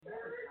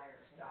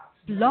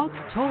Blog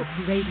Talk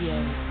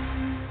Radio.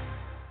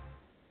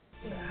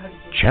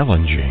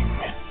 Challenging,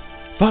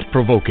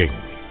 thought-provoking,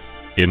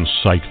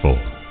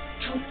 insightful.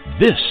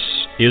 This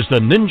is the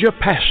Ninja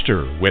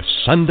Pastor with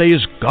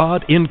Sunday's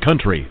God in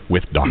Country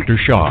with Dr.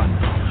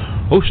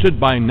 Shawn,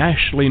 hosted by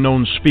nationally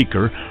known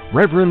speaker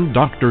Reverend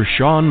Dr.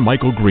 Shawn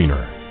Michael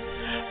Greener.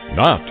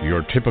 Not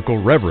your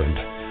typical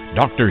reverend.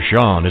 Dr.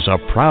 Shawn is a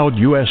proud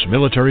U.S.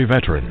 military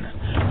veteran,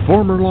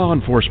 former law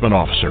enforcement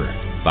officer,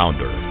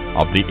 founder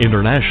of the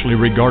internationally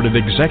regarded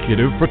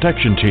Executive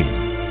Protection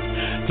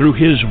Team. Through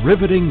his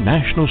riveting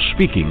national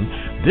speaking,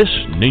 this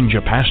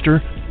Ninja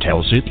Pastor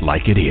tells it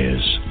like it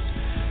is.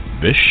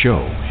 This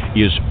show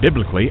is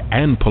biblically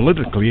and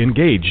politically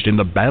engaged in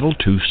the battle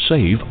to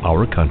save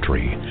our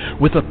country,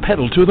 with a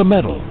pedal to the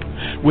metal,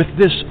 with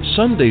this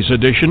Sunday's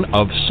edition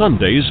of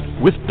Sundays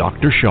with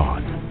Dr.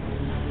 Shawn.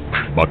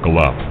 Buckle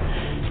up.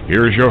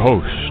 Here's your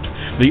host,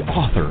 the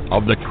author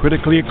of the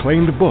critically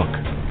acclaimed book,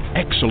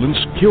 Excellence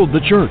Killed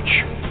the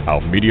Church, How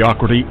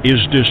Mediocrity is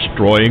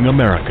Destroying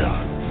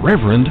America,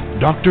 Reverend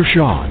Dr.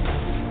 Shawn,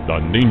 the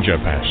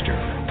Ninja Pastor,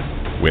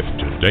 with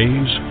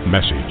today's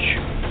message.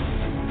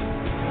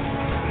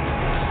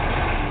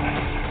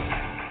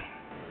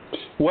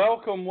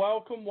 Welcome,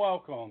 welcome,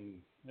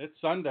 welcome. It's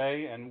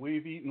Sunday, and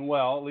we've eaten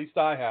well. At least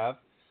I have.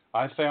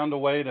 I found a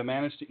way to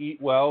manage to eat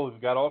well.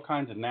 We've got all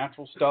kinds of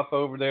natural stuff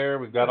over there.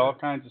 We've got all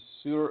kinds of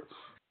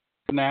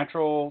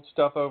natural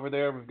stuff over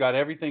there. We've got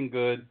everything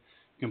good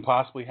you can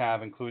possibly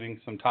have, including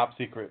some top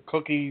secret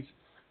cookies,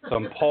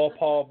 some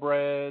paw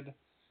bread.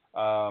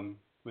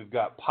 We've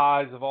got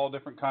pies of all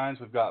different kinds.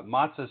 We've got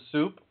matzo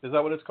soup. Is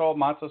that what it's called?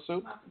 Matzo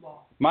soup?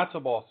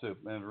 Matzo ball soup.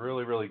 And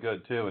really, really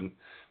good, too. And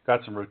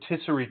got some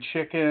rotisserie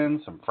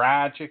chicken, some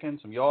fried chicken,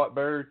 some yacht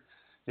bird.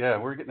 Yeah,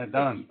 we're getting it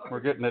done. We're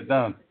getting it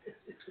done.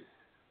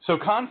 So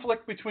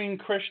conflict between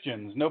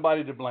Christians,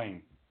 nobody to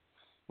blame.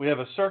 We have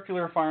a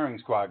circular firing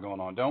squad going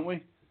on, don't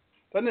we?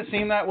 Doesn't it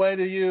seem that way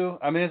to you?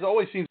 I mean, it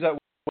always seems that way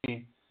to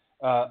me.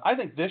 I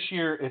think this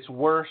year it's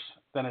worse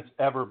than it's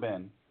ever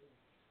been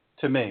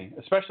to me,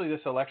 especially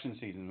this election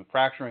season, the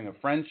fracturing of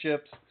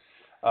friendships.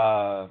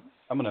 I'm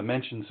going to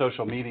mention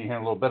social media here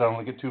in a little bit. I don't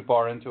want to get too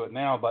far into it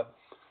now, but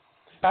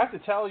I have to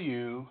tell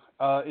you,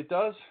 it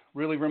does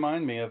really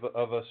remind me of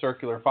a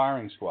circular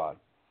firing squad.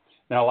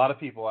 Now, a lot of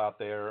people out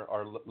there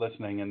are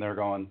listening, and they're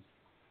going,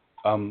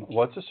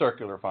 what's a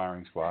circular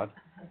firing squad?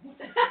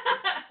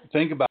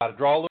 Think about it.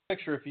 Draw a little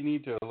picture if you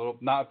need to.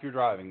 Not if you're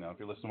driving, though, if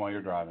you're listening while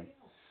you're driving.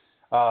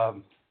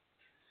 So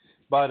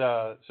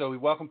we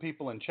welcome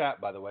people in chat,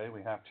 by the way.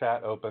 We have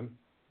chat open.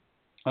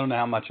 I don't know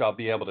how much I'll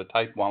be able to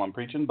type while I'm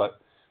preaching, but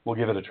we'll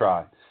give it a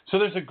try. So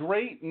there's a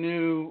great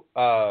new,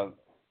 well,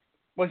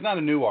 he's not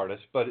a new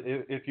artist, but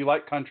if you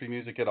like country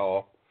music at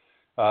all,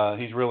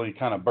 he's really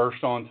kind of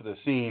burst onto the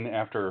scene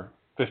after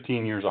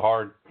 15 years of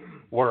hard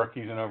work.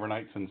 He's an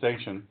overnight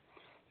sensation.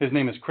 His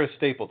name is Chris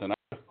Stapleton.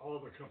 All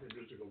the country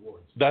music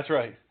awards. That's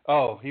right.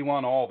 Oh, he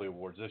won all the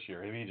awards this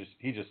year.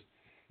 He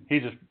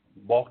just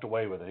walked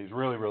away with it. He's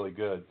really, really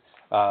good.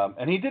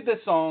 And he did this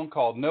song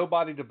called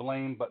 "Nobody to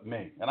Blame But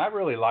Me," and I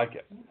really like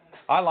it.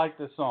 I like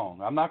this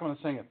song. I'm not going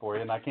to sing it for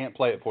you, and I can't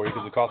play it for you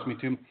because it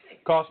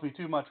cost me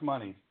too much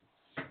money.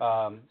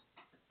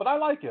 But I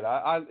like it.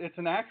 It's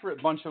an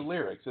accurate bunch of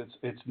lyrics.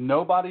 It's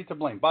nobody to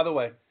blame. By the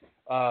way,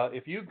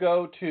 if you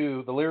go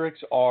to, the lyrics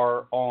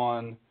are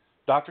on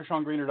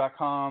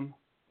drshawngreener.com,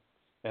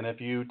 and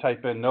if you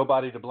type in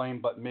 "nobody to blame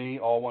but me,"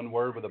 all one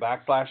word with a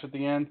backslash at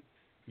the end,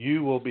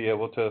 you will be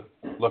able to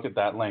look at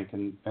that link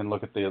and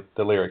look at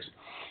the lyrics.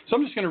 So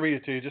I'm just going to read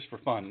it to you just for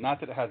fun. Not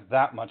that it has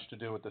that much to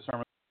do with the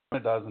sermon.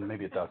 It does, and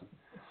maybe it doesn't.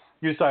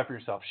 You decide for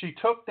yourself. She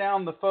took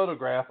down the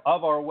photograph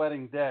of our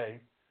wedding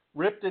day,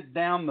 ripped it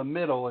down the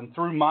middle, and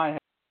threw my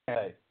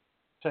head.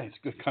 Tell you, it's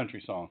a good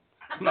country song.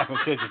 I'm not going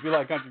to kid you. If you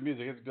like country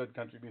music, it's a good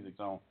country music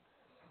song.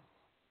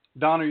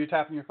 Don, are you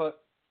tapping your foot?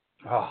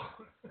 Oh,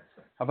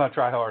 I'm going to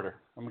try harder.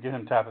 I'm going to get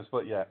him to tap his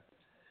foot yet.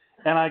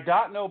 And I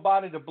got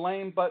nobody to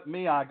blame but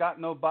me. I got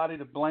nobody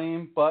to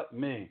blame but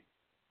me.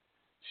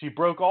 She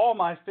broke all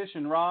my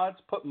fishing rods,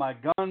 put my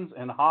guns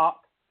in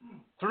hock,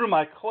 threw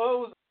my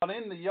clothes out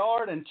in the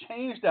yard, and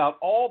changed out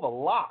all the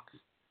locks.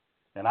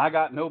 And I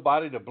got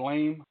nobody to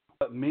blame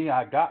but me.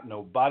 I got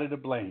nobody to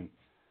blame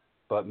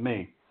but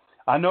me.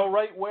 I know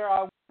right where I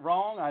went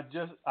wrong.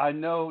 I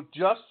know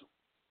just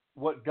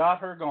what got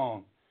her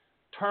gone.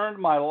 Turned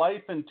my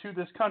life into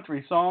this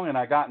country song, and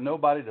I got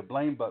nobody to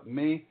blame but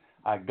me.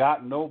 I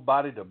got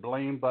nobody to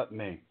blame but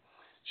me.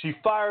 She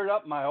fired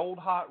up my old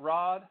hot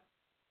rod,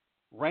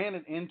 ran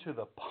it into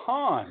the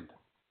pond,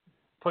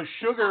 put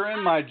sugar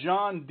in my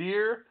John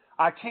Deere.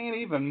 I can't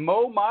even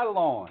mow my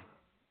lawn,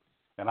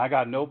 and I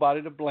got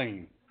nobody to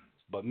blame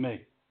but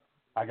me.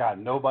 I got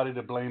nobody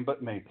to blame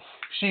but me.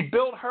 She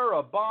built her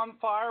a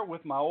bonfire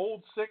with my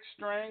old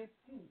six-string,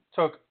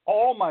 took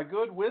all my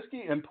good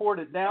whiskey and poured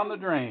it down the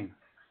drain.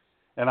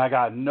 And I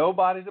got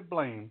nobody to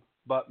blame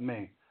but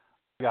me.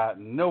 I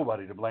got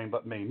nobody to blame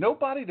but me.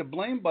 Nobody to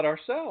blame but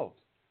ourselves.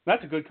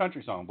 That's a good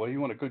country song. Boy,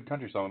 you want a good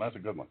country song, that's a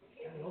good one.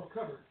 All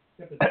covered.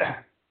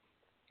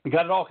 You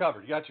got it all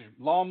covered. You got your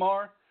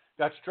lawnmower,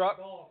 Got your truck?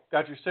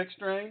 Got your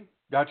 6-string?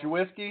 Got your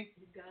whiskey?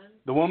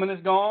 The woman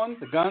is gone.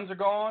 The guns are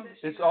gone.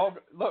 It's all,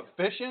 look,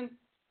 fishing.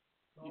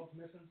 Dog's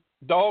missing.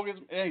 Dog is,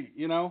 hey,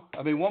 you know,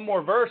 I mean, one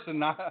more verse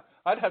and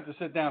I'd have to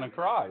sit down and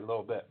cry a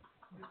little bit.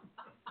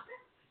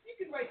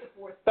 You can write the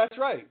fourth. That's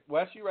right.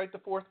 Wes, you write the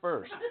 4th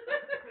verse.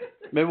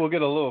 Maybe we'll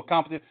get a little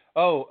competition.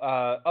 Oh,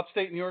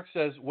 Upstate New York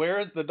says,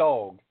 where is the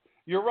dog?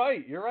 You're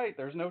right.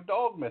 There's no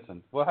dog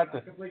missing. We'll have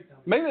to,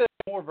 maybe there's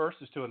more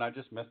verses to it and I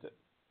just missed it.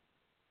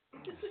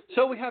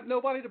 So we have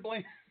nobody to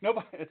blame.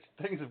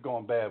 Things have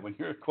gone bad when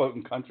you're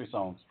quoting country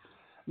songs.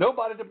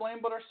 Nobody to blame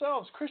but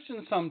ourselves.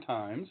 Christians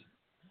sometimes,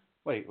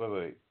 wait.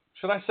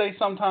 Should I say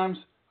sometimes?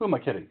 Who am I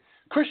kidding?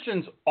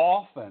 Christians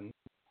often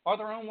are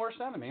their own worst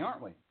enemy,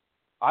 aren't we?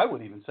 I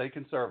would even say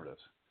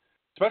conservatives.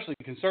 Especially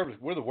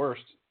conservatives. We're the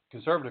worst.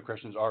 Conservative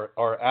Christians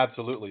are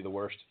absolutely the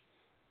worst.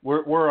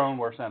 We're our own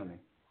worst enemy.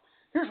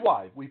 Here's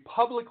why. We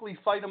publicly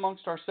fight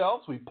amongst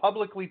ourselves. We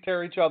publicly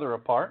tear each other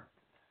apart.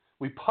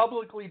 We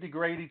publicly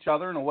degrade each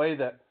other in a way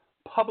that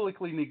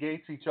publicly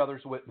negates each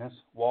other's witness,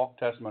 walk,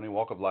 testimony,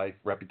 walk of life,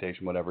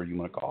 reputation, whatever you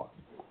want to call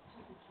it.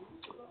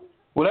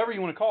 Whatever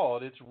you want to call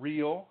it, it's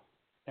real,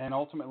 and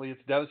ultimately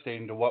it's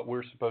devastating to what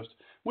we're supposed to.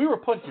 We were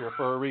put here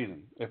for a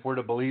reason. If we're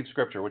to believe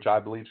Scripture, which I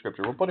believe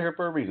Scripture, we're put here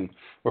for a reason.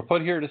 We're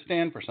put here to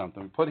stand for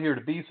something. We're put here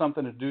to be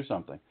something, to do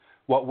something.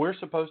 What we're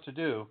supposed to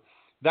do,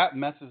 that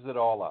messes it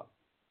all up.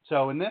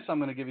 So in this, I'm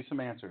going to give you some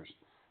answers.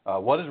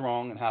 What is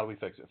wrong and how do we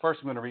fix it? First,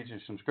 I'm going to read you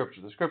some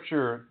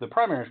scripture. The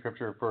primary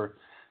scripture for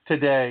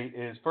today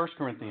is 1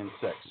 Corinthians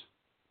 6.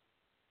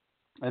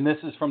 And this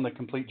is from the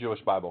Complete Jewish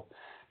Bible.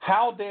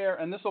 How dare,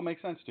 and this will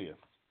make sense to you.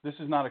 This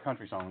is not a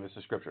country song. This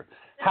is scripture.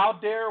 How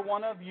dare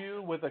one of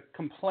you with a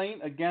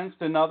complaint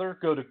against another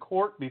go to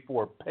court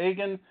before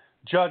pagan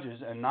judges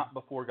and not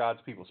before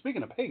God's people?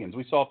 Speaking of pagans,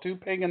 we saw 2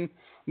 pagan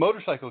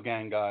motorcycle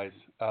gang guys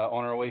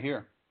on our way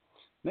here.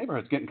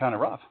 Neighborhood's getting kind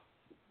of rough.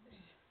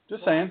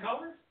 Just saying.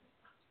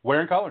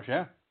 Wearing colors,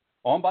 yeah.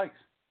 On bikes.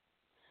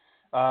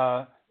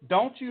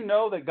 Don't you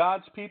know that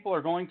God's people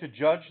are going to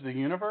judge the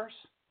universe?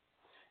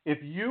 If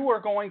you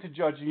are going to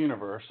judge the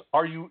universe,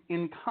 are you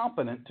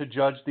incompetent to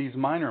judge these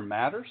minor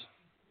matters?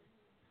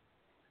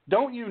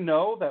 Don't you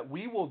know that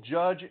we will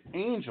judge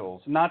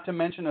angels, not to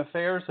mention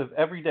affairs of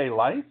everyday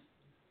life?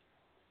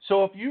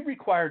 So if you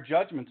require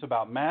judgments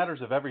about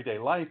matters of everyday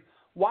life,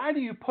 why do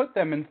you put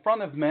them in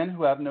front of men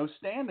who have no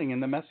standing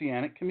in the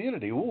Messianic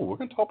community? Ooh, we're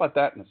going to talk about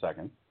that in a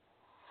second.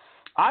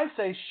 I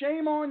say,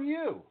 shame on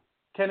you.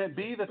 Can it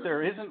be that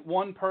there isn't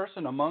one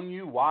person among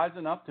you wise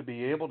enough to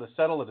be able to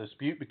settle a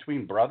dispute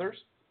between brothers?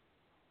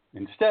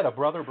 Instead, a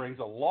brother brings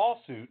a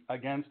lawsuit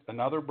against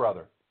another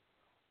brother,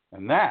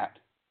 and that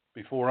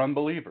before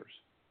unbelievers.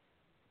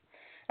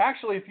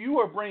 Actually, if you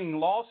are bringing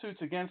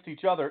lawsuits against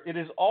each other, it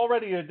is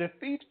already a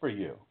defeat for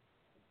you.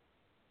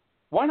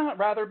 Why not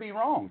rather be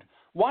wronged?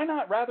 Why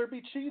not rather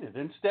be cheated?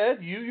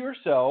 Instead, you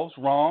yourselves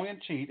wrong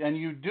and cheat, and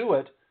you do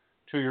it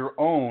to your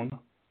own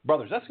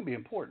brothers. That's going to be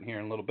important here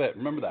in a little bit.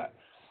 Remember that.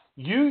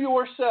 You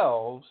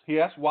yourselves,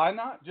 he asks, why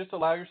not just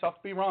allow yourself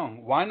to be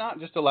wrong? Why not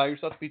just allow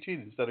yourself to be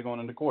cheated instead of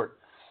going into court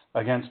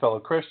against fellow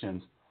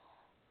Christians?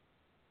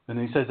 And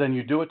he says, then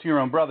you do it to your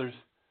own brothers.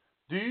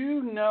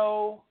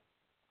 Don't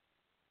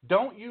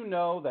you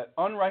know that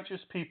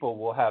unrighteous people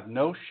will have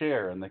no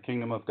share in the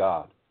kingdom of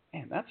God?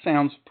 Man, that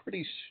sounds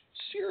pretty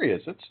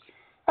serious.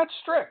 That's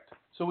strict,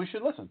 so we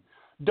should listen.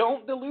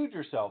 Don't delude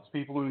yourselves,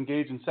 people who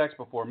engage in sex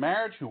before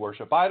marriage, who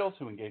worship idols,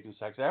 who engage in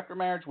sex after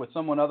marriage with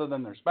someone other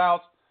than their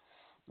spouse,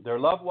 their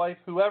loved wife,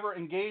 whoever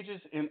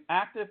engages in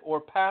active or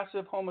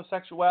passive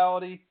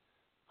homosexuality,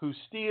 who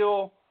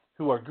steal,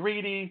 who are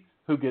greedy,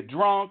 who get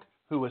drunk,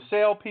 who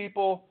assail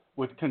people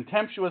with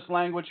contemptuous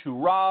language,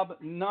 who rob,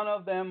 none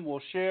of them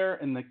will share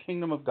in the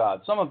kingdom of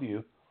God. Some of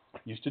you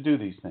used to do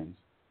these things.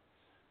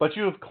 But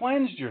you have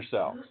cleansed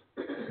yourselves.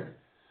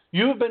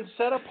 You have been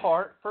set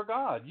apart for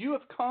God. You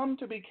have come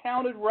to be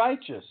counted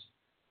righteous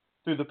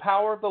through the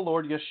power of the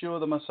Lord Yeshua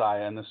the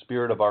Messiah and the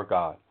Spirit of our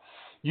God.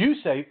 You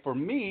say, for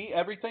me,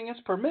 everything is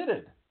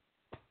permitted.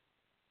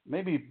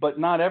 Maybe, but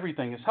not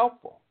everything is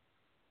helpful.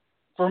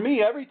 For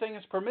me, everything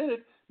is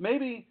permitted.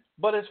 Maybe,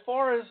 but as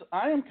far as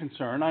I am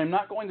concerned, I am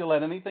not going to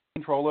let anything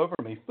control over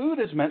me. Food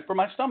is meant for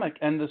my stomach,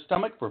 and the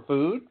stomach for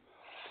food.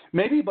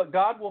 Maybe, but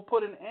God will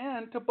put an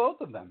end to both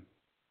of them.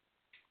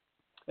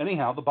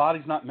 Anyhow, the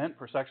body's not meant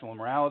for sexual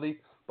immorality,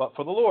 but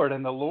for the Lord,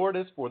 and the Lord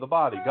is for the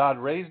body. God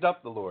raised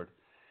up the Lord,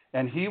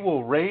 and he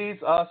will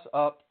raise us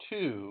up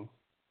too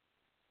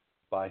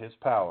by his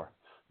power.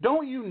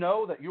 Don't you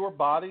know that your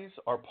bodies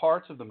are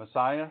parts of the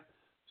Messiah?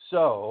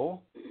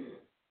 So,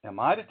 am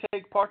I to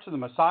take parts of the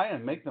Messiah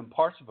and make them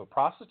parts of a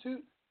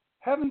prostitute?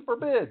 Heaven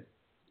forbid.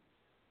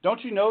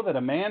 Don't you know that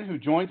a man who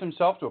joins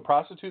himself to a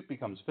prostitute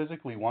becomes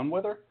physically one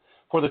with her?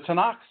 For the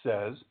Tanakh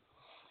says,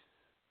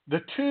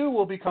 the two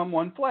will become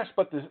one flesh,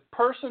 but the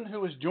person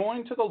who is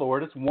joined to the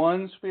Lord is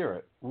one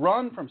spirit.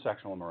 Run from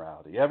sexual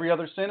immorality. Every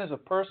other sin a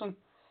person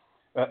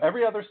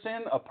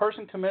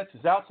commits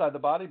is outside the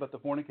body, but the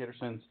fornicator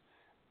sins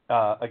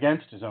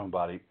against his own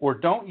body. Or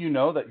don't you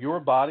know that your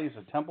body is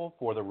a temple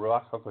for the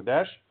Ruach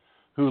HaKodesh,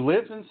 who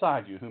lives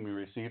inside you, whom you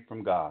received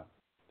from God.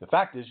 The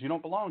fact is, you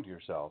don't belong to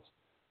yourselves.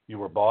 You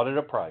were bought at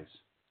a price.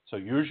 So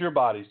use your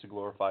bodies to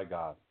glorify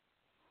God.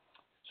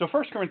 So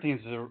 1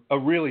 Corinthians is a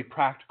really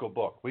practical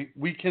book.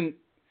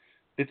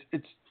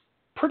 It's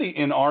pretty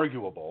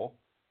inarguable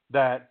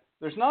that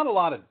there's not a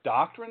lot of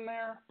doctrine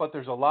there, but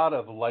there's a lot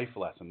of life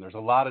lesson. There's a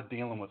lot of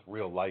dealing with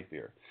real life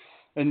here.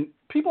 And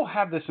people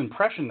have this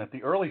impression that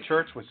the early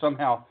church was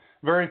somehow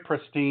very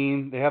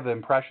pristine. They have the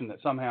impression that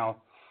somehow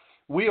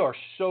we are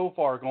so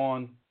far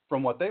gone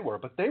from what they were,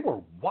 but they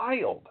were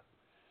wild.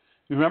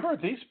 You remember,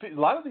 a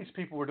lot of these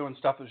people were doing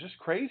stuff that was just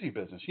crazy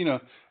business.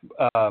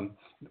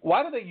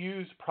 Why do they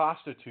use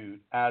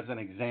prostitute as an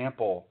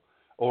example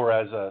or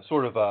as a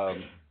sort of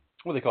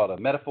what do they call it,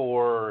 a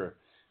metaphor,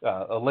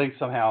 or a link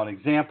somehow, an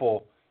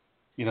example?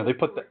 They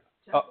put the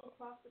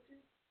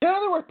yeah,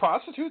 there were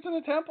prostitutes in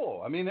the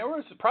temple. I mean,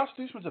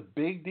 prostitution was a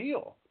big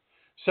deal.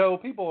 So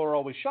people are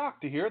always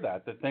shocked to hear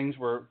that things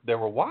were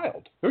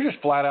wild. They were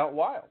just flat out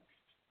wild.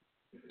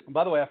 And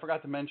by the way, I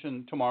forgot to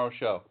mention tomorrow's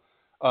show.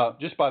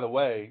 Just by the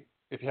way,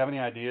 if you have any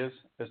ideas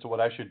as to what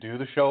I should do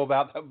the show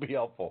about, that would be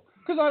helpful,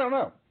 because I don't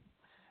know.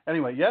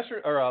 Anyway,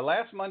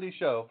 last Monday's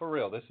show, for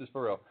real, this is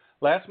for real.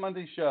 Last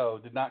Monday's show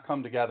did not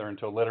come together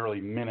until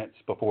literally minutes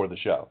before the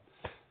show.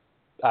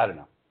 I don't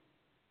know.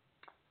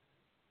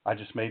 I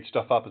just made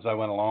stuff up as I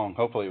went along.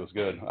 Hopefully it was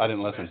good. I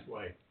didn't listen.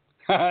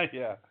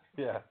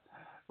 Yeah.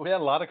 We had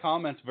a lot of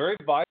comments. Very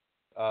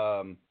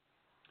vibrant.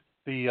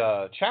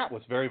 The chat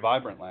was very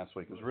vibrant last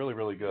week. It was really,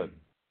 really good.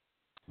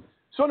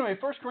 So anyway,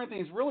 1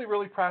 Corinthians, really,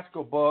 really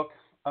practical book.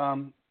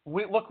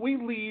 We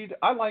lead.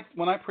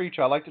 When I preach,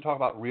 I like to talk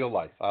about real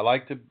life. I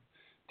like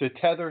to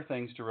tether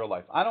things to real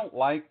life. I don't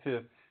like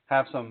to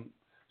have some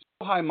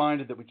so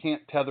high-minded that we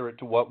can't tether it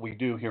to what we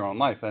do here on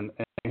life and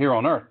here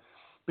on earth.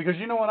 Because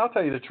you know what? I'll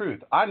tell you the truth.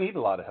 I need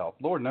a lot of help.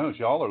 Lord knows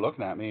y'all are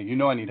looking at me, and you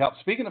know I need help.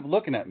 Speaking of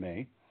looking at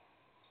me,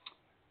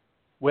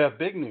 we have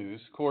big news.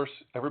 Of course,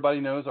 everybody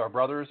knows our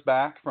brother is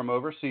back from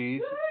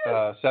overseas.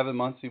 7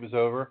 months he was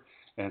over,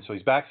 and so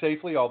he's back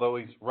safely, although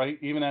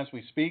even as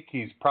we speak,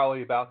 he's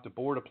probably about to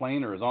board a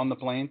plane or is on the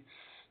plane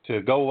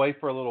to go away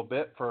for a little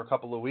bit for a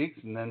couple of weeks,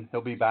 and then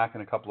he'll be back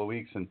in a couple of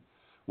weeks, and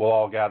we'll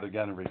all gather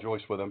again and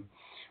rejoice with him.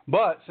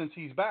 But since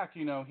he's back,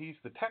 he's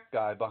the tech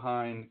guy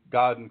behind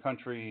God and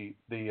Country.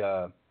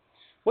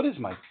 What is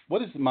my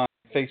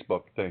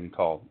Facebook thing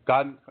called?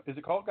 Is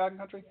it called God and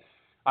Country?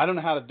 I don't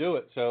know how to do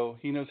it, so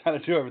he knows how to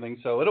do everything.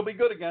 So it'll be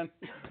good again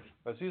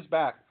because he's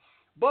back.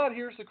 But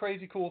here's the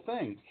crazy cool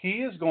thing: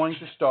 he is going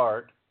to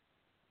start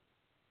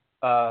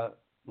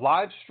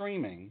live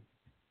streaming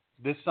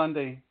this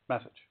Sunday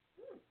message.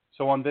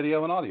 So on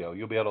video and audio,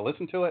 you'll be able to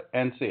listen to it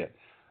and see it.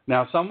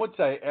 Now, some would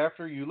say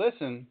after you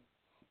listen,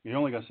 you're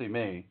only going to see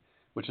me,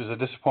 which is a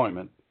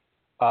disappointment.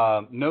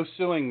 No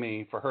suing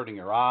me for hurting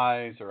your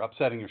eyes or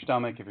upsetting your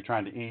stomach if you're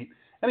trying to eat.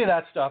 Any of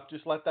that stuff,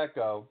 just let that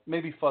go.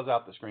 Maybe fuzz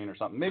out the screen or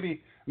something.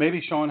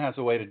 Maybe Shawn has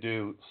a way to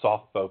do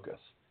soft focus.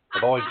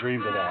 I've always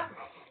dreamed of that.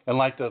 And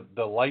like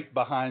the light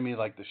behind me,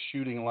 like the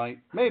shooting light.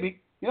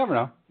 Maybe. You never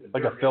know.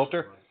 Like a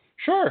filter.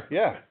 Sure,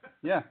 yeah.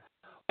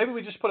 Maybe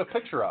we just put a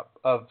picture up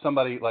of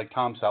somebody like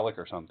Tom Selleck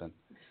or something.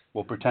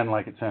 We'll pretend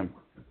like it's him.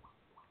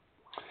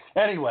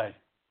 Anyway,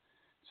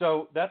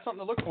 so that's something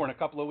to look for in a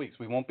couple of weeks.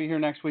 We won't be here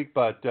next week,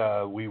 but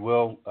we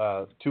will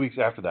 2 weeks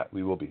after that.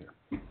 We will be here.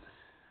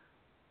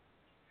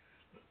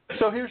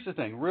 So here's the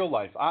thing, real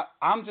life.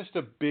 I'm just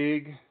a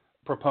big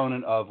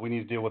proponent of we need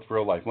to deal with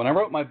real life. When I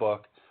wrote my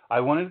book, I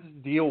wanted to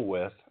deal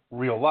with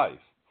real life.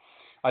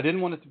 I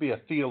didn't want it to be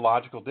a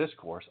theological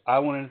discourse. I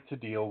wanted it to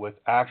deal with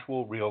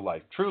actual real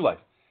life, true life.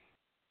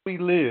 We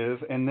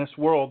live in this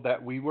world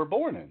that we were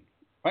born in.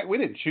 Right? We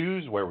didn't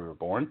choose where we were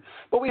born,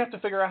 but we have to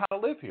figure out how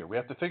to live here. We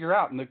have to figure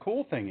out, and the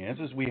cool thing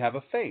is we have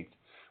a faith.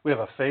 We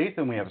have a faith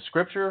and we have a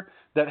scripture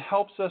that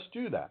helps us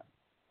do that.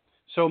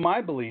 So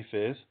my belief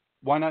is,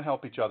 why not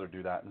help each other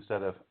do that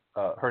instead of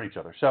hurt each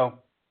other? So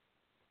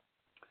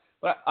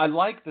I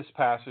like this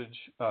passage,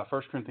 1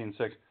 Corinthians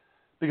 6,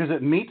 because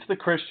it meets the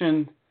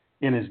Christian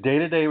in his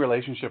day-to-day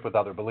relationship with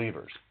other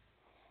believers.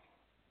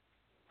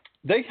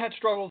 They had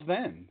struggles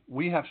then.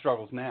 We have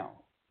struggles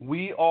now.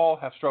 We all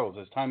have struggles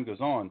as time goes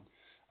on.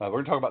 We're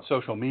going to talk about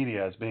social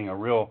media as being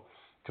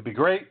could be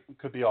great,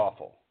 could be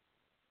awful.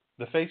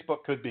 The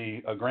Facebook could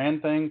be a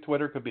grand thing.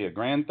 Twitter could be a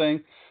grand thing.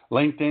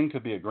 LinkedIn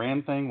could be a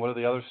grand thing. What are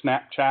the others?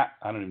 Snapchat.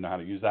 I don't even know how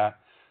to use that.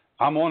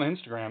 I'm on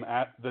Instagram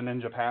at The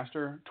Ninja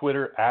Pastor,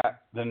 Twitter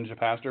at The Ninja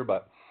Pastor,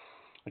 but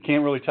I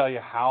can't really tell you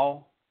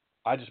how.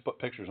 I just put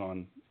pictures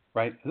on,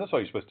 right? That's what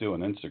you're supposed to do on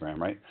Instagram,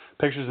 right?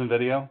 Pictures and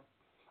video.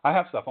 I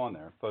have stuff on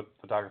there,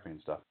 photography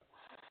and stuff.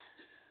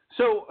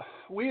 So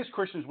we as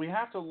Christians, we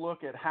have to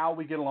look at how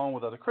we get along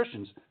with other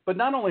Christians, but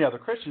not only other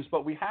Christians,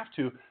 but we have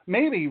to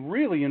maybe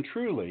really and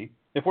truly,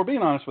 if we're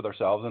being honest with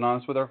ourselves and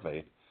honest with our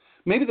faith,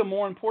 maybe the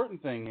more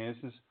important thing is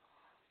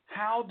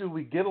how do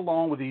we get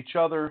along with each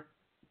other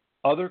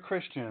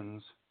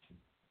Christians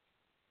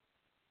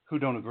who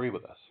don't agree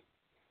with us?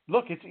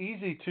 Look, it's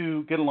easy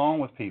to get along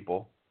with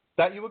people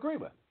that you agree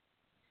with.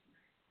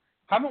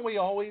 Haven't we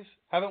always?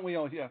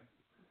 Yeah.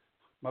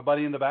 My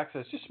buddy in the back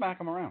says, just smack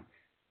them around.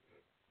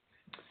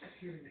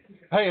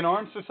 Hey, an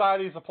armed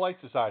society is a polite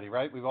society,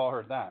 right? We've all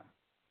heard that.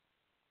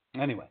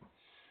 Anyway,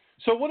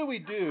 so what do we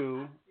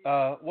do?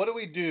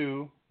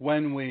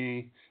 When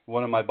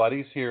one of my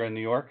buddies here in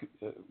New York,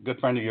 a good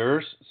friend of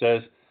yours,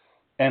 says,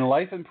 and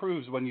life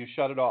improves when you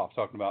shut it off,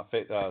 talking about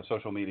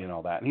social media and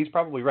all that. And he's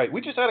probably right.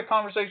 We just had a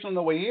conversation on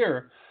the way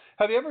here.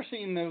 Have you ever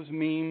seen those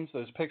memes,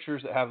 those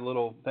pictures that have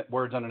little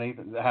words underneath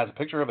that has a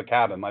picture of a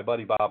cabin? My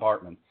buddy Bob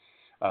Hartman,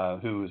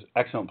 who's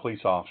excellent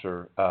police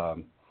officer,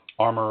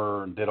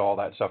 armorer, and did all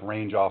that stuff,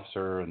 range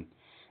officer and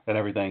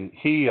everything.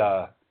 He's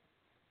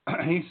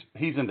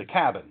into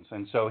cabins,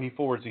 and so he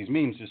forwards these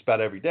memes just about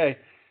every day,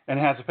 and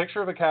has a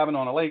picture of a cabin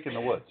on a lake in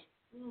the woods.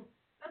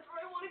 That's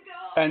where I want to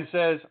go. And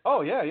says,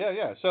 oh,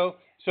 yeah. So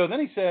then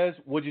he says,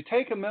 would you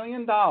take $1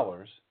 million,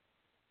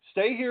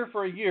 stay here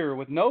for a year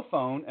with no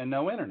phone and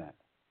no internet?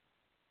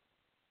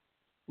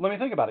 Let me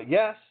think about it.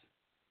 Yes.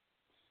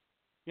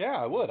 Yeah,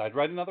 I would. I'd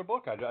write another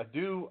book. I'd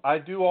do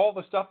all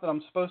the stuff that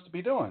I'm supposed to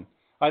be doing.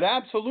 I'd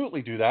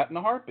absolutely do that in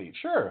a heartbeat.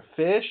 Sure,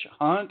 fish,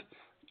 hunt,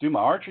 do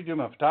my archery, do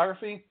my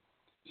photography.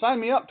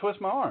 Sign me up,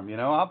 twist my arm. You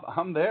know,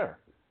 I'm there.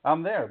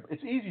 I'm there.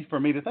 It's easy for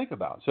me to think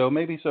about. So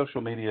maybe social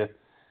media,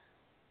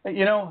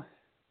 you know,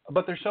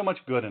 but there's so much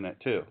good in it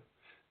too.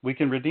 We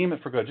can redeem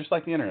it for good, just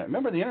like the internet.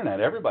 Remember the internet?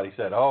 Everybody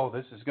said, "Oh,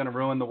 this is going to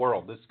ruin the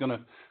world. This is going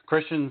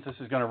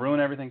to ruin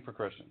everything for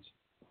Christians.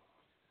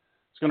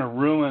 It's going to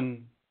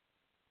ruin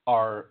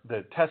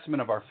the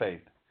testament of our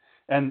faith."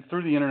 And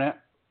through the internet,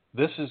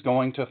 this is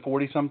going to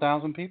 40-some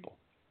thousand people.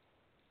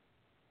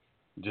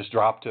 Just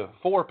dropped to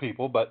 4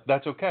 people, but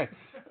that's okay.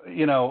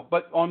 You know,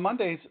 but on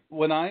Mondays,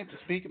 when I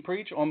speak and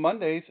preach on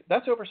Mondays,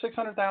 that's over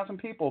 600,000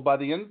 people. By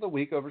the end of the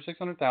week, over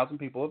 600,000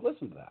 people have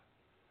listened to that.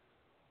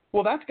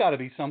 Well, that's got to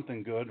be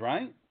something good,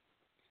 right?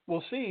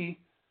 We'll see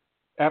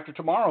after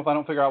tomorrow if I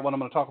don't figure out what I'm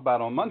going to talk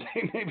about on Monday.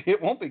 Maybe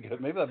it won't be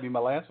good. Maybe that'll be my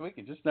last week.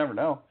 You just never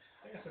know.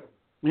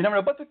 You never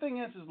know. But the thing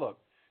is look,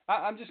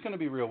 I'm just going to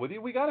be real with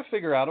you. We got to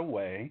figure out a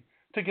way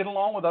to get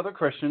along with other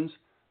Christians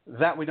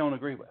that we don't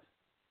agree with.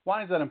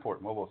 Why is that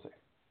important? Well, we'll see.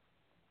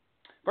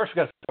 First, we've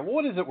got to figure out,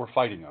 what is it we're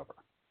fighting over?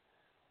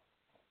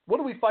 What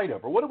do we fight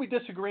over? What do we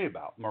disagree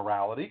about?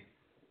 Morality.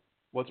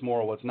 What's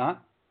moral, what's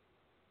not?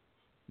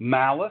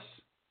 Malice.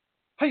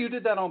 Hey, you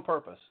did that on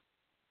purpose.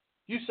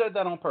 You said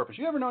that on purpose.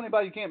 You ever know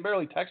anybody you can't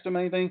barely text them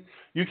anything?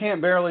 You can't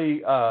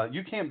barely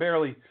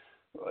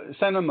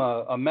send them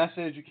a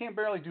message. You can't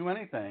barely do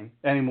anything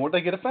anymore.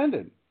 They get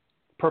offended.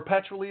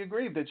 Perpetually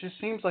aggrieved. It just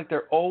seems like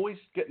they're always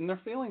getting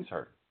their feelings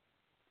hurt.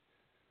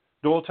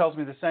 Doyle tells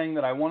me the saying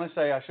that I want to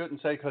say I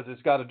shouldn't say because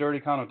it's got a dirty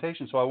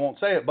connotation, so I won't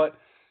say it. But,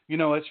 you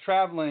know, it's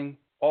traveling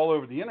all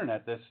over the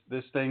internet,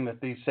 this thing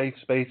that these safe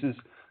spaces,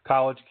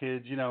 college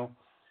kids, you know.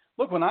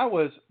 Look, when I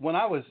was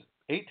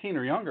 18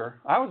 or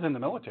younger, I was in the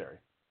military,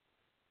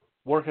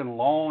 working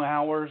long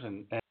hours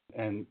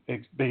and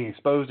being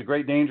exposed to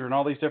great danger and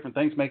all these different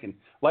things, making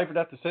life or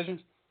death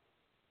decisions.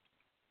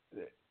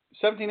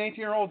 17,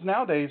 18-year-olds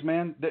nowadays,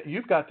 man,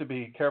 you've got to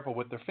be careful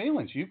with their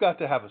feelings. You've got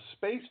to have a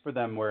space for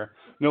them where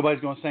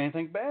nobody's going to say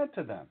anything bad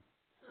to them.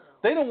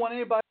 They don't want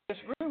anybody to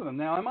disagree with them.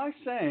 Now, am I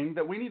saying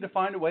that we need to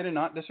find a way to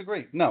not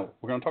disagree? No.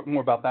 We're going to talk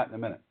more about that in a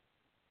minute.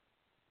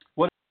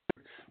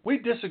 We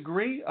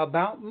disagree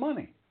about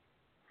money.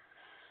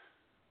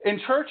 In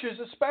churches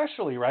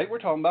especially, right? We're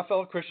talking about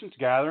fellow Christians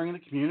gathering in the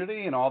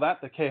community and all that.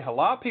 Okay, a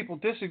lot of people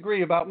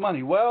disagree about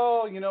money.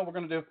 Well, you know, we're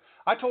going to do...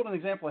 I told an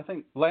example, I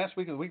think, last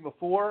week or the week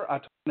before. I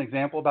told an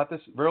example about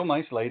this real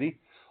nice lady,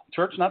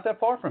 church not that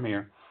far from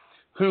here,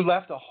 who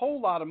left a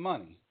whole lot of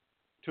money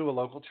to a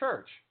local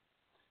church.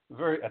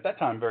 At that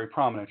time, very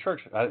prominent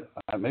church.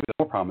 Maybe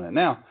more prominent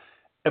now.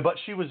 But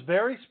she was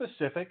very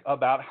specific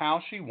about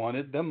how she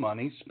wanted the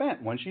money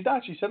spent when she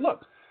died. She said,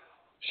 look,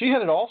 she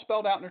had it all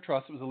spelled out in her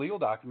trust. It was a legal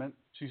document.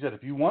 She said,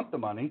 if you want the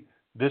money,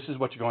 this is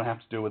what you're going to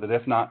have to do with it.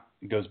 If not,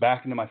 it goes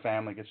back into my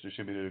family, gets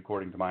distributed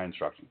according to my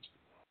instructions.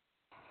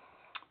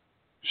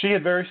 She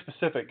had very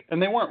specific,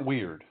 and they weren't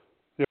weird.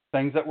 They were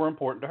things that were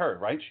important to her,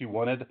 right? She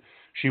wanted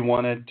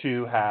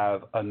to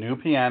have a new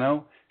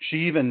piano. She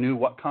even knew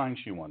what kind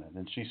she wanted,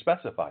 and she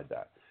specified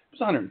that. It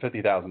was a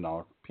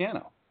 $150,000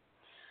 piano.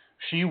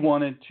 She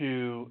wanted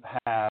to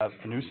have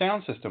a new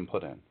sound system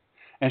put in,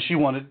 and she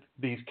wanted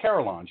these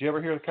carillons. You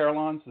ever hear of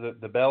carillons?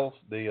 The bells,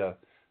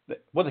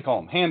 what do they call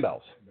them?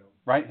 Handbells,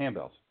 right?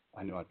 Handbells.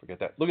 I knew I'd forget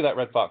that. Look at that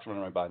red fox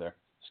running right by there.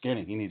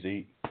 Skinny. He needs to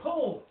eat.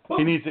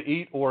 He needs to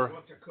eat or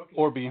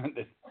be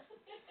hunted.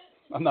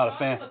 I'm not a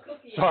fan.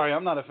 Sorry,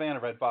 I'm not a fan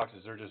of red foxes.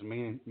 They're just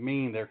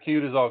mean. They're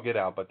cute as all get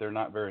out, but they're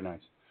not very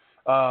nice.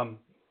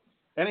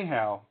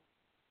 Anyhow,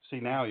 see,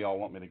 now y'all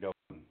want me to go.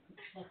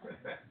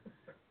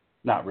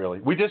 Not really.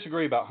 We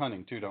disagree about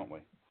hunting too, don't we?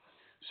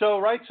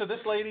 So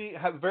this lady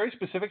had very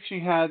specific. She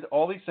had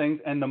all these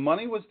things, and the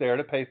money was there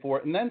to pay for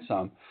it and then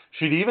some.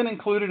 She'd even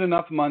included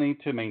enough money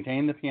to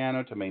maintain the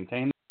piano, to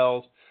maintain the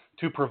bells,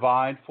 to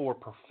provide for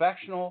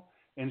professional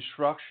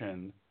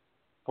instruction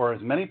for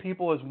as many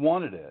people as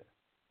wanted it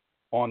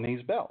on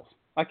these bells.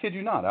 I kid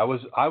you not. I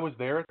was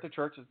there at the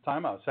church at the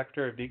time. I was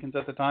secretary of deacons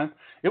at the time.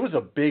 It was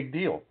a big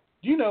deal.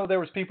 Do you know there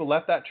was people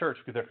left that church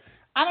because they're,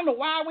 I don't know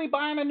why we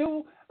buying a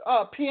new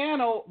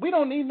piano. We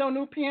don't need no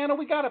new piano.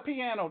 We got a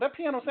piano. That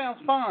piano sounds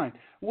fine.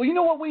 Well, you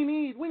know what we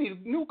need? We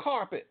need new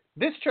carpet.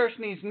 This church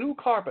needs new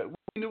carpet. We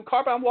need new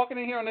carpet. I'm walking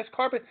in here on this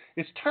carpet.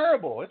 It's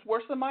terrible. It's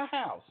worse than my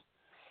house.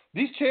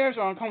 These chairs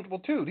are uncomfortable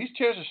too. These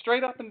chairs are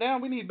straight up and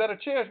down. We need better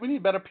chairs. We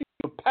need better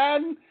people,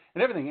 padding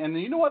and everything. And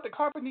you know what? The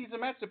carpet needs to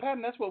match the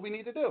padding. That's what we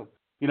need to do.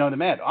 You know, the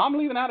man, I'm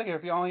leaving out of here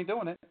if y'all ain't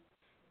doing it.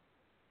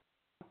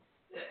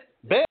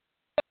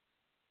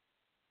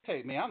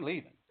 Take me, I'm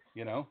leaving,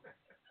 you know.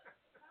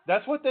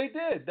 That's what they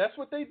did. That's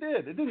what they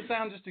did. It didn't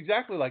sound just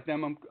exactly like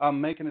them. I'm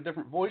making a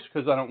different voice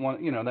because I don't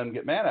want, them to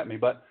get mad at me.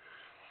 But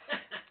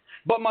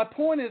my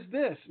point is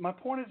this.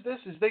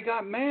 Is they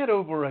got mad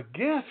over a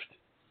gift.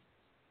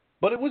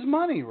 But it was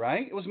money,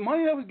 right? It was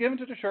money that was given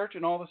to the church,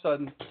 and all of a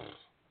sudden,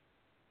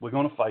 we're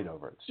going to fight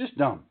over it. It's just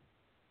dumb.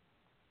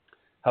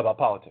 How about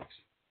politics?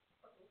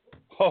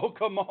 Oh,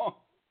 come on.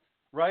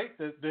 Right?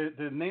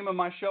 The name of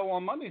my show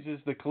on Mondays is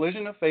The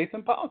Collision of Faith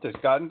and Politics,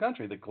 God and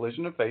Country, The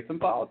Collision of Faith and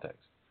Politics.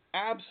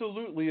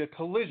 Absolutely a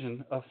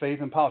collision of faith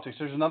and politics.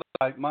 There's another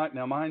guy,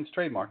 now mine's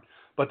trademarked,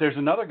 but there's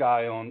another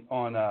guy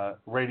on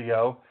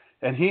radio,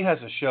 and he has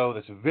a show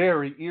that's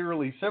very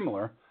eerily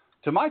similar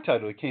to my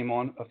title. It came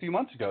on a few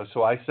months ago,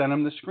 so I sent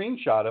him the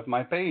screenshot of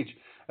my page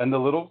and the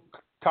little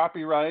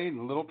copyright and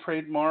the little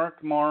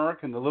trademark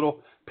mark and the little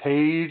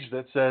page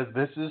that says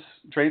this is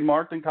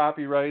trademarked and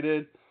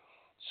copyrighted.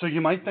 So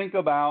you might think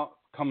about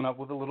coming up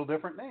with a little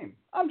different name.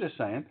 I'm just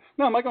saying.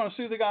 Now, am I going to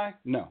sue the guy?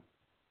 No.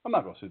 I'm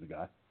not going to sue the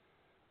guy.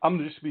 I'm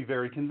going to just be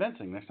very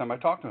convincing next time I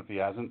talk to him if he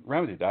hasn't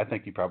remedied it. I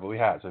think he probably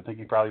has. I think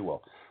he probably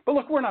will. But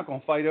look, we're not going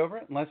to fight over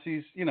it unless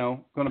he's,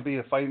 going to be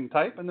a fighting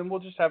type, and then we'll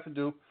just have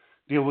to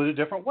deal with it a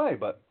different way.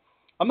 But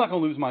I'm not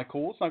going to lose my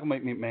cool. It's not going to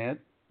make me mad,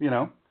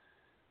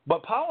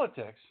 But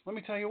politics, let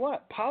me tell you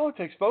what.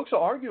 Politics, folks will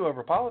argue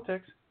over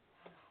politics.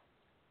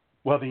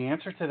 Well, the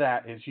answer to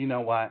that is, you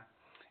know what?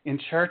 In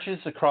churches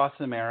across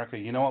America,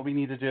 you know what we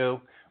need to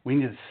do? We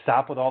need to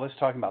stop with all this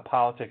talking about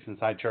politics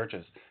inside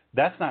churches.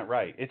 That's not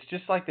right. It's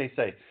just like they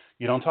say,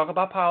 you don't talk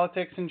about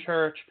politics in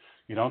church,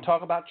 you don't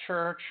talk about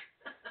church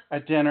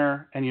at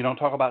dinner, and you don't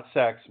talk about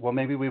sex. Well,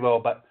 maybe we will,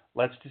 but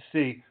let's just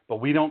see. But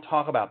we don't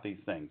talk about these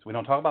things. We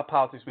don't talk about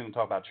politics, we don't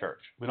talk about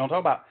church. We don't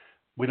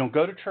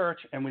go to church,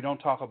 and we don't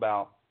talk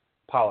about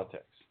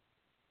politics,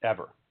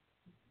 ever.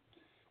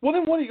 Well,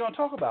 then what are you going to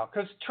talk about?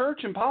 Because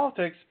church and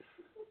politics...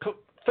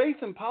 Faith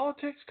and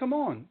politics? Come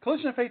on.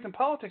 Collision of Faith and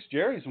Politics.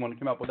 Jerry's the one who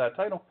came up with that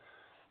title.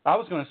 I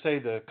was going to say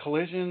the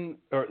collision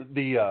or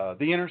the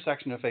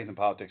intersection of faith and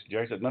politics.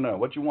 Jerry said, no.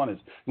 What you want is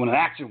an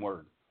action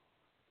word.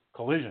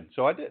 Collision.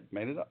 So I did.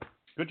 Made it up.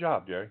 Good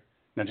job, Jerry.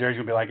 Now, Jerry's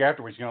going to be like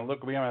afterwards, we're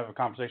going to have a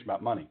conversation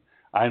about money.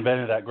 I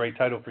invented that great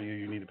title for you.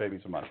 You need to pay me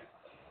some money.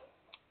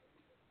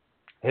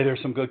 Hey, there's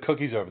some good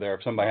cookies over there.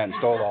 If somebody hadn't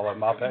stole all of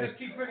them, I'll pay.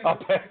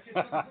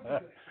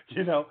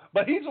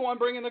 But he's the one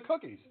bringing the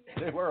cookies.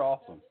 They were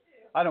awesome.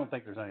 I don't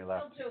think there's any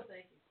left.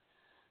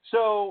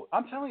 So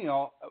I'm telling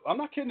y'all, I'm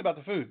not kidding about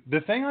the food. The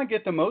thing I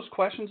get the most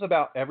questions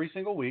about every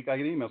single week, I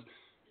get emails.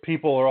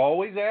 People are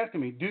always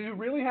asking me, do you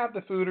really have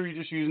the food or are you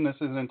just using this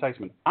as an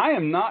enticement? I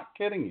am not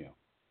kidding you.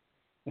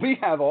 We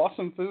have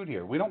awesome food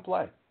here. We don't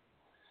play.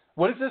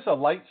 What is this, a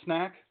light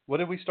snack? What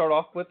did we start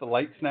off with, a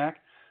light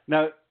snack?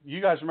 Now,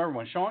 you guys remember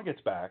when Shawn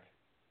gets back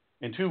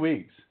in 2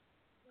 weeks,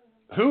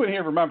 who in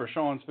here remembers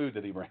Shawn's food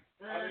that he brings?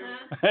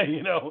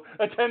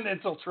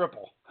 Attendance will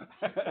triple.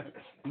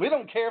 We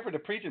don't care for the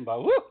preaching,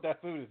 but whoop,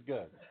 that food is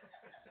good.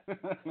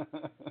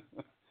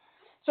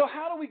 So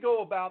how do we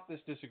go about this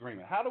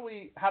disagreement? How do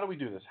we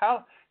do this?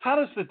 How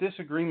does the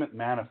disagreement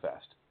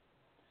manifest?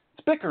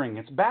 It's bickering,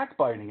 it's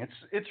backbiting,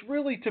 it's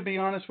really, to be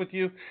honest with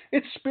you,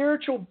 it's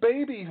spiritual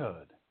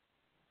babyhood.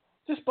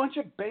 Just a bunch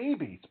of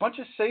babies, a bunch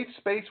of safe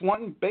space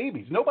wanting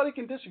babies. Nobody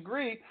can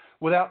disagree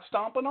without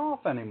stomping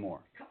off anymore.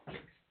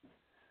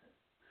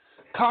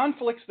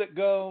 Conflicts that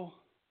go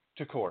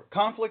to court.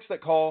 Conflicts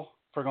that call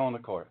for going to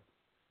court.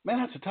 Man,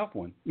 that's a tough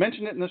one.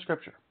 Mention it in the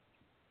scripture.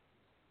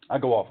 I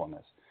go off on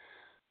this.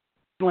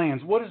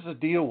 Lands, what is the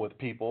deal with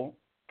people,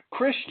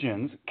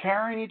 Christians,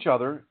 carrying each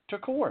other to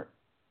court?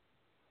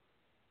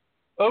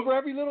 Over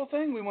every little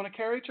thing, we want to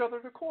carry each other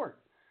to court.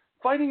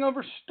 Fighting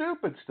over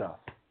stupid stuff.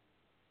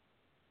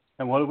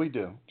 And what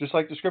do? Just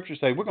like the scriptures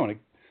say, we're going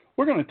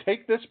to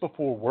take this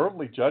before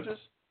worldly judges,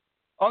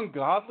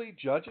 ungodly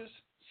judges,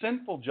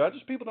 sinful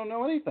judges. People don't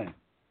know anything.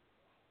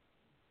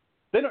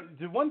 They don't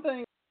do one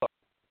thing.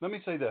 Let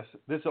me say this.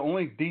 This is the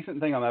only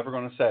decent thing I'm ever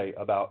going to say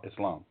about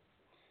Islam.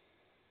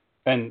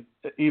 And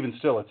even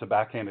still, it's a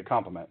backhanded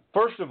compliment.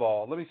 First of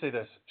all, let me say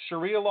this.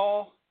 Sharia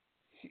law,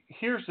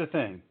 here's the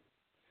thing.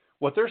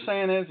 What they're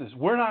saying is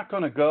we're not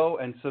going to go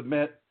and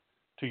submit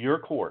to your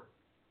court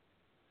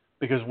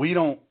because we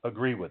don't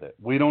agree with it.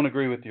 We don't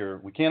agree with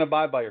we can't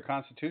abide by your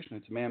constitution.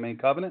 It's a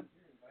man-made covenant.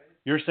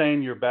 You're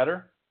saying you're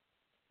better.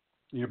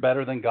 You're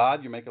better than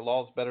God. You make a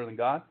law that's better than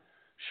God.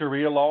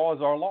 Sharia law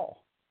is our law.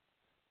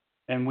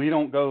 And we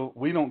don't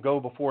go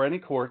before any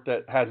court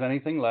that has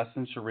anything less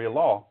than Sharia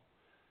law.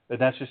 And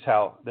that's just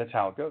how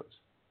it goes.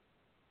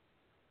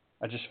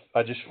 I just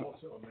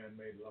Also a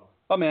man-made law.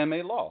 a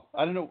man-made law.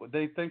 I don't know.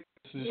 They think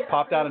this just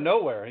popped out of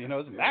nowhere. You know,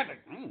 it's magic.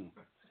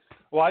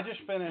 Well, I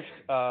just finished.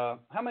 How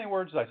many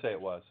words did I say it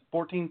was?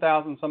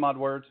 14,000 some odd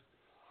words.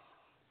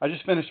 I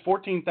just finished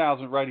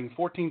writing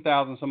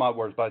 14,000 some odd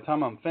words. By the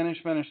time I'm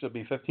finished, it'll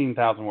be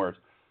 15,000 words.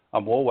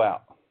 I'm woe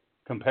out.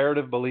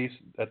 Comparative beliefs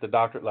at the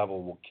doctorate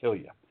level will kill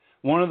you.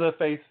 One of the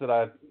faiths that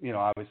I've,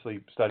 obviously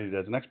studied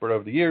as an expert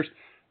over the years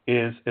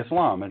is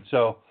Islam. And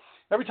so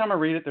every time I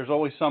read it, there's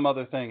always some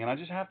other thing. And I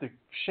just have to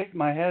shake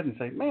my head and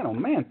say, man, oh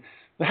man,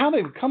 how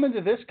they've come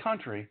into this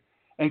country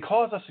and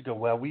cause us to go,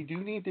 well, we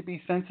do need to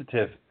be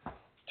sensitive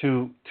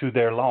to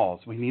their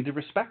laws. We need to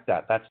respect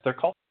that. That's their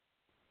culture.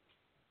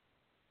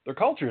 Their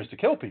culture is to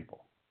kill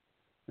people.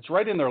 It's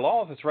right in their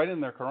laws. It's right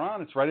in their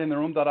Quran. It's right in their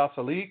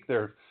Salik,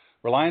 their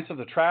reliance of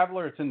the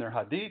traveler. It's in their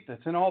Hadith.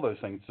 It's in all those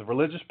things. It's a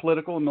religious,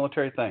 political, and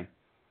military thing.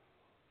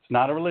 It's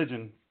not a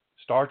religion.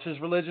 Starts as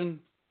religion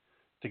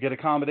to get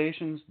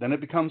accommodations. Then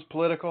it becomes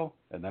political,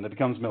 and then it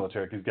becomes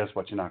military. Because guess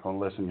what? You're not going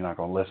to listen. You're not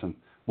going to listen.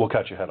 We'll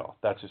cut your head off.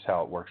 That's just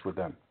how it works with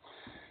them.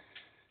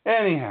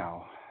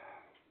 Anyhow,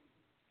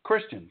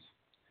 Christians,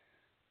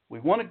 we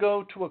want to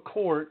go to a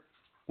court.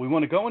 We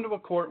want to go into a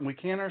court and we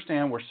can't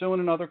understand. We're suing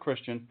another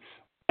Christian,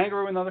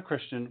 angry with another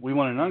Christian. We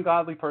want an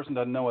ungodly person that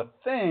doesn't know a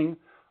thing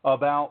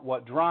about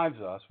what drives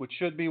us, which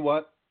should be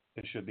what?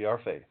 It should be our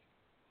faith.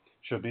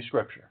 Should be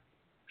Scripture.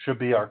 Should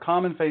be our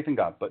common faith in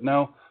God. But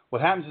no,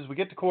 what happens is we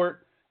get to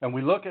court and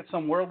we look at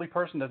some worldly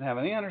person that doesn't have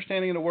any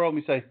understanding of the world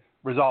and we say,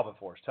 resolve it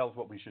for us. Tell us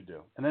what we should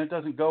do. And then it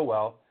doesn't go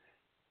well.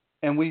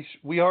 And we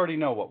already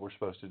know what we're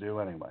supposed to do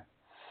anyway.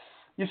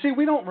 You see,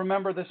 we don't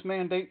remember this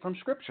mandate from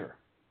Scripture.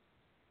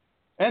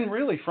 And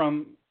really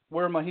from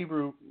where my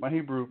Hebrew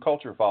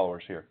culture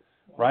followers here,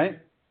 right?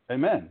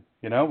 Amen.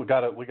 We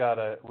got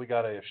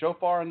a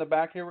shofar in the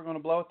back here we're going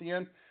to blow at the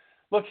end.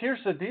 Look,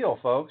 here's the deal,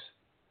 folks.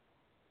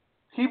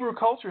 Hebrew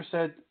culture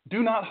said,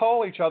 do not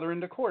haul each other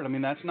into court. I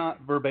mean, that's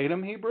not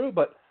verbatim Hebrew,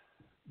 but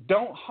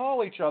don't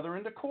haul each other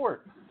into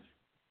court.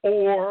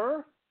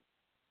 Or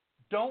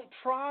don't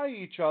try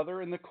each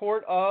other in the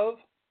court of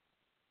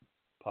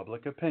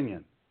public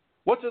opinion.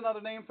 What's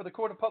another name for the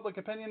court of public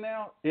opinion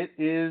now? It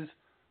is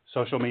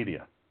social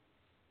media.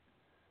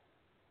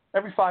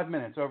 Every 5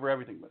 minutes over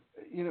everything.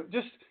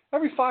 Just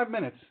every 5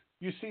 minutes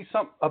you see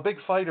a big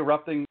fight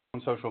erupting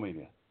on social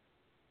media.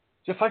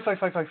 Just fight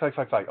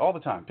all the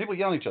time. People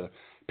yelling at each other.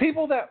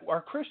 People that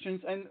are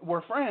Christians and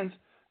were friends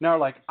now are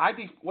like,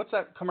 what's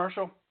that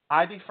commercial?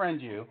 I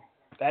defriend you.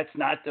 That's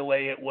not the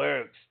way it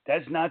works.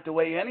 That's not the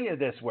way any of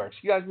this works.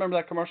 You guys remember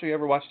that commercial? You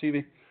ever watch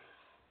TV?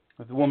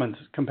 The woman's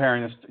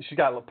comparing this. She's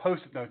got little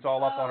Post-it notes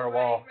all up on her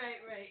wall.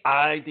 Right.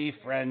 I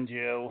defriend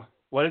you.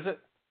 What is it?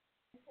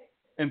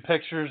 In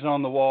pictures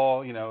on the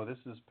wall. This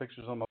is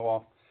pictures on the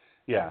wall.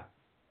 Yeah.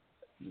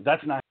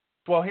 That's not.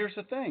 Well, here's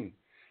the thing.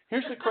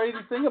 Here's the crazy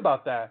thing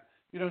about that.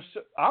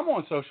 I'm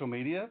on social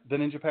media,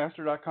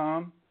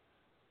 theninjapastor.com,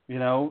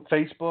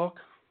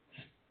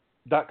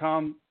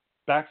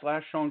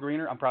 Facebook.com/Shawn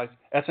Greener. I'm probably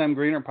SM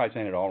Greener. I'm probably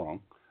saying it all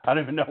wrong. I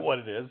don't even know what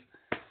it is.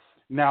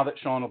 Now that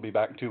Shawn will be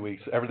back in 2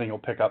 weeks, everything will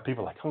pick up.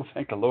 People are like, oh,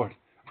 thank the Lord.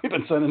 We've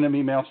been sending him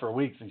emails for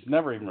weeks. He's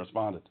never even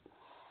responded.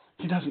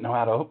 He doesn't know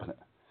how to open it.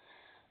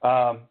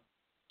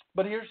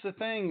 But here's the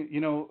thing,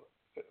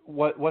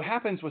 what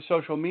happens with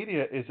social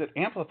media is it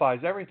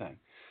amplifies everything.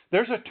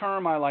 There's a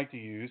term I like to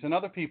use, and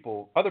other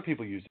people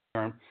use the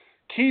term,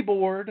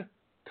 keyboard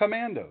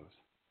commandos.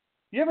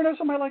 You ever know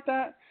somebody like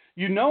that?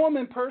 You know them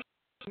in person,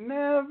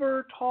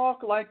 never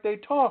talk like they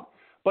talk,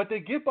 but they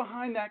get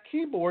behind that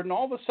keyboard, and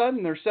all of a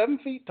sudden they're 7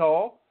 feet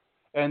tall,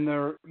 and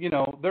they're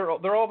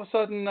all of a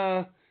sudden,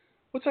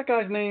 what's that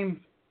guy's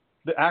name?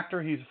 The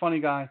actor, he's a funny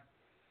guy,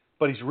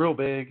 but he's real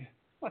big.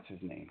 What's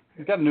his name?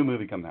 He's got a new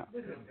movie coming out.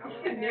 You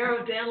can narrow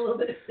it down a little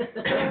bit.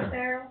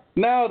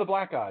 No, the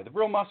black guy, the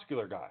real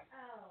muscular guy.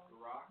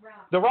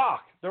 The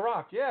Rock.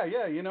 Yeah.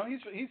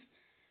 He's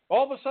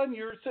all of a sudden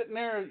you're sitting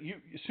there.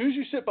 As soon as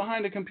you sit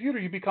behind a computer,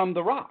 you become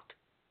The Rock,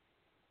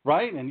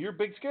 right? And you're a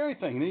big scary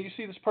thing. And then you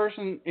see this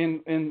person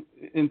in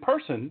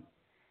person,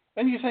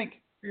 and you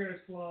think, You're a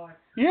fly.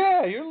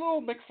 Yeah, you're a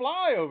little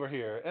McFly over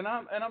here. And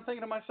I'm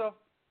thinking to myself,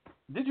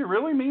 did you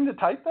really mean to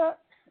type that?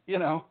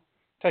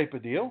 Type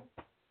of deal.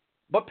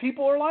 But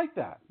people are like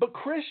that. But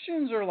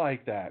Christians are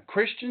like that.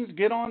 Christians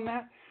get on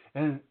that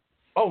and,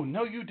 oh,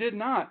 no, you did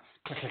not.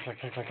 Click, click, click,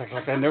 click, click, click,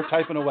 click, and they're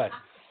typing away.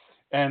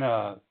 And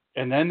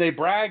then they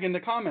brag in the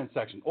comment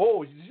section.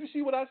 Oh, did you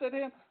see what I said to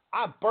him?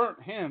 I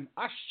burnt him.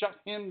 I shut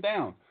him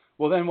down.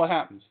 Well, then what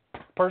happens?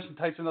 Person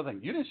types another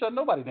thing. You didn't shut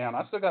nobody down.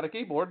 I still got a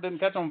keyboard. Didn't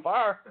catch on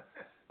fire.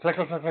 Click,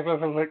 click, click, click, click,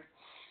 click, click.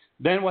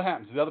 Then what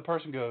happens? The other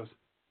person goes,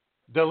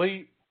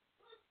 delete.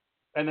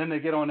 And then they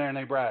get on there and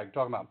they brag,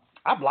 talking about,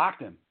 I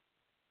blocked him.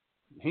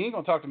 He ain't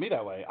going to talk to me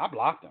that way. I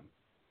blocked him.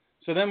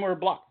 So then we're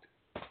blocked.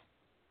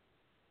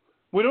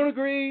 We don't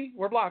agree,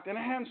 we're blocked. And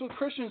it happens with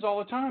Christians all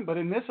the time. But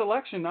in this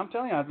election, I'm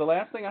telling you, the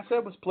last thing I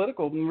said was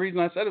political. And the reason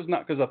I said it was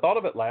not because I thought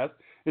of it last.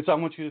 It's I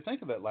want you to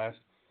think of it last.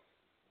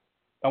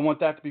 I want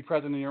that to be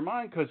present in your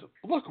mind because,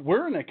 look,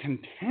 we're in a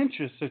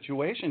contentious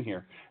situation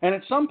here. And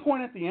at some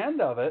point at the end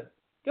of it,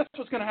 guess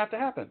what's going to have to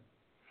happen?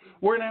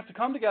 We're going to have to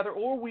come together,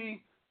 or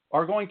we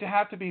are going to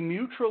have to be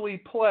mutually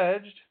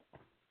pledged,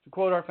 to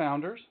quote our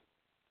founders,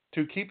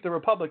 to keep the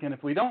republic. And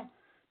if we don't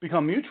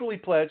become mutually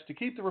pledged to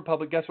keep the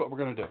republic, guess what we're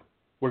going to do?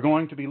 We're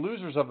going to be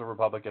losers of the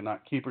republic and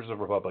not keepers of the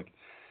republic.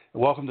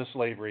 Welcome to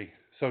slavery,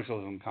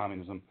 socialism,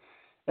 communism,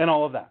 and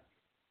all of that.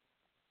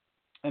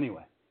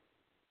 Anyway,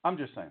 I'm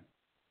just saying.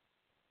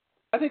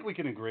 I think we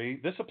can agree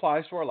this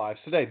applies to our lives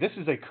today. This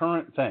is a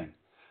current thing.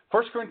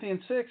 1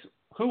 Corinthians 6,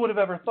 who would have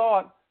ever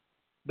thought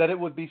that it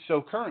would be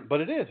so current?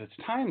 But it is. It's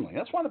timely.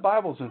 That's why the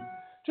Bible is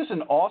just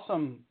an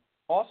awesome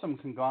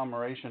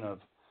conglomeration of,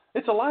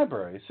 it's a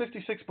library. It's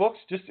 56 books,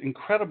 just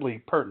incredibly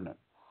pertinent.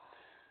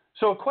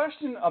 So a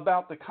question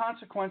about the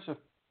consequence of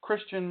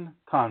Christian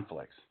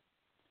conflicts.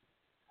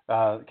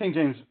 King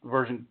James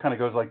Version kind of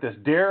goes like this.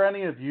 Dare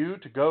any of you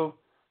to go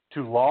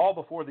to law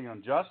before the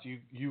unjust?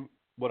 You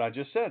what I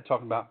just said,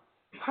 talking about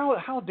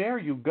how dare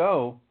you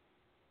go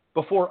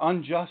before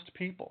unjust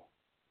people?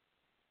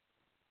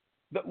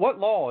 What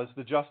law is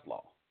the just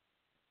law?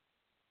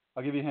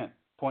 I'll give you a hint.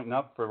 Pointing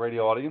up for a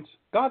radio audience.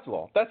 God's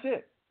law. That's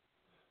it.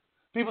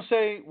 People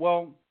say,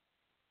 well,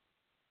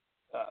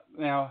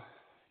 now,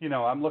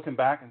 I'm looking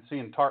back and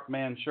seeing Tarp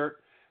Man's shirt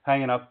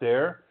hanging up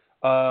there.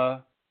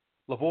 Lavoy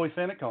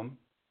Finicum,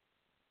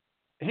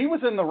 he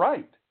was in the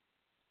right.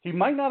 He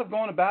might not have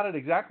gone about it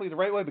exactly the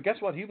right way, but guess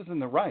what? He was in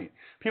the right.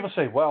 People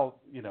say, well,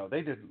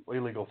 they did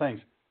illegal things.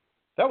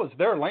 That was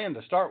their land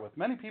to start with.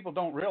 Many people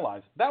don't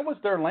realize that was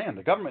their land.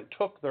 The government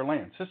took their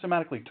land,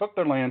 systematically took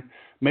their land,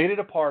 made it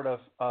a part of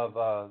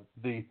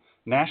the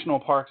national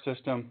park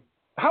system.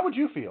 How would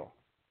you feel?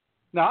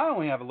 Now, I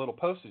only have a little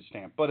postage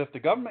stamp, but if the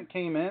government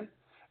came in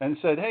and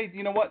said, hey,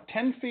 you know what,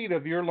 10 feet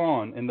of your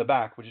lawn in the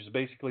back, which is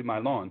basically my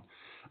lawn,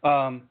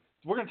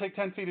 we're going to take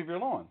 10 feet of your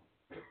lawn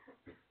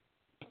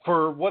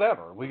for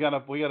whatever. We got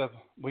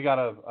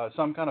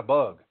some kind of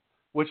bug.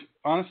 Which,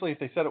 honestly, if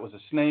they said it was a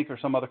snake or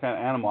some other kind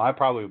of animal, I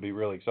probably would be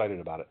really excited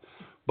about it.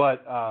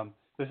 But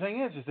the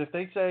thing is if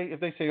they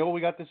say, oh,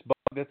 we got this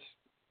bug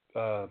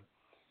that's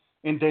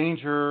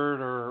endangered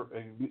or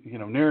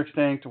near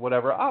extinct or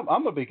whatever, I'm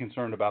going to be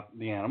concerned about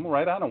the animal,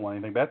 right? I don't want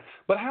anything bad.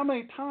 But how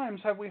many times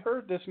have we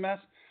heard this mess?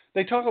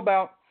 They talk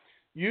about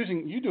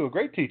using. You do a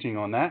great teaching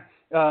on that.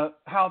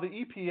 How the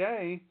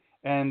EPA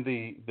and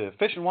the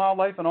Fish and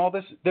Wildlife and all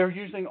this, they're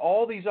using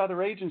all these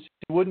other agencies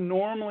you wouldn't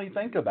normally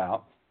think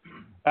about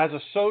as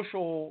a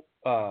social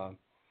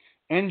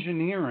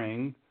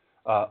engineering,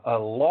 a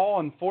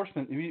law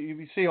enforcement.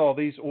 You see all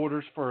these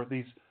orders for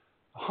these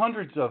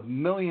hundreds of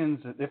millions,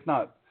 if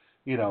not,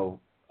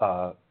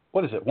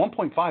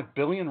 1.5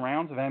 billion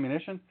rounds of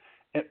ammunition.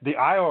 The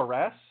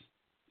IRS,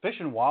 Fish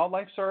and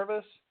Wildlife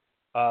Service,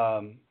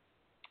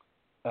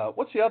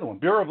 what's the other one?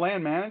 Bureau of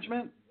Land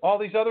Management, all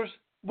these others.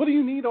 What do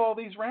you need all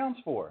these rounds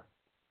for?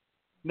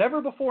 Never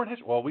before in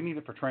history. Well, we need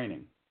it for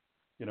training.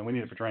 We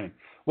need it for training.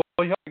 Well,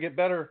 you have to get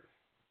better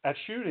at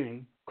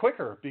shooting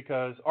quicker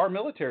because our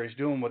military is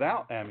doing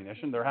without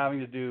ammunition. They're having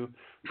to do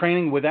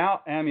training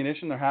without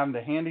ammunition. They're having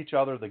to hand each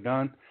other the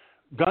gun.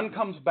 Gun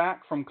comes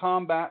back from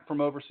combat from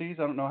overseas.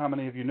 I don't know how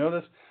many of you know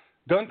this.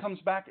 Gun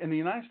comes back in the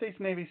United States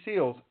Navy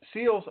SEALs.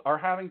 SEALs are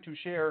having to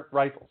share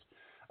rifles.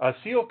 A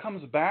SEAL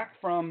comes back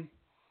from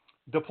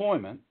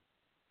deployment,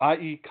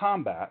 i.e.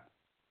 combat,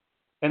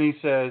 and he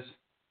says,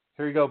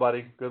 here you go,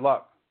 buddy. Good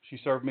luck. She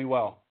served me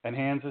well, and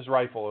hands his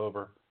rifle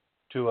over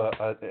to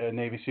a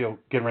Navy SEAL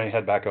getting ready to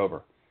head back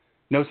over.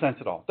 No sense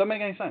at all. Doesn't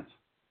make any sense.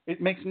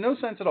 It makes no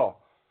sense at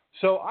all.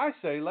 So I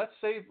say, let's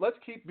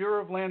keep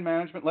Bureau of Land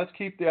Management, let's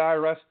keep the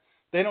IRS.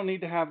 They don't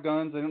need to have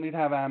guns, they don't need to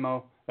have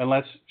ammo, and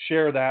let's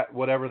share that,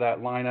 whatever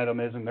that line item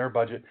is in their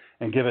budget,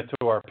 and give it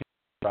to our people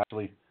who are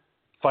actually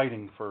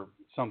fighting for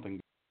something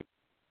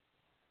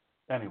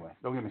good. Anyway,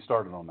 don't get me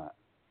started on that.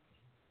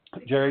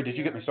 Jerry, did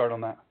you get me started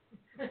on that?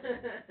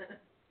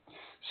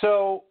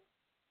 So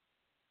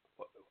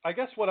I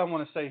guess what I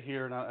want to say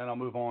here, and I'll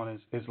move on,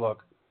 is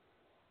look,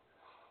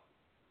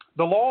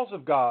 the laws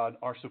of God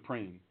are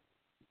supreme.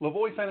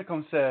 Lavoy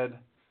Finicum said,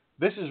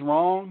 this is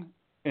wrong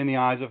in the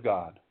eyes of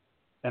God,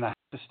 and I have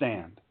to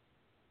stand.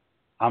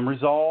 I'm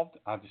resolved,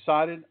 I've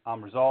decided,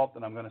 I'm resolved,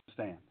 and I'm going to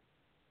stand.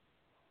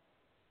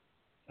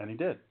 And he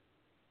did.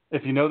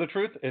 If you know the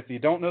truth, if you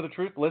don't know the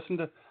truth, listen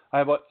to, I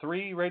have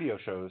 3 radio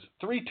shows,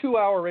 3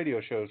 2-hour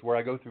radio shows where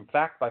I go through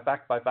fact by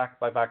fact by fact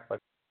by fact by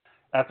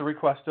at the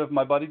request of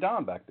my buddy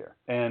Don back there.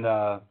 And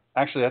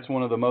actually, that's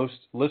one of the most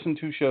listened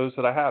to shows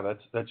that I have.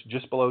 That's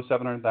just below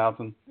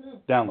 700,000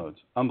 downloads.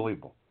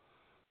 Unbelievable.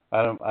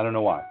 I don't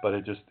know why, but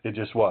it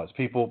just was.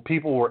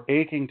 People were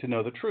aching to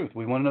know the truth.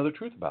 We want to know the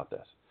truth about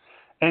this.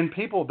 And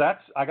people,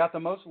 I got the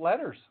most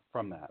letters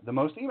from that, the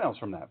most emails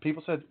from that.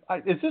 People said,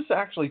 is this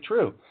actually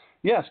true?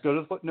 Yes, go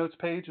to the footnotes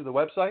page of the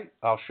website.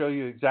 I'll show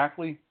you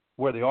exactly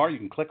where they are. You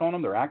can click on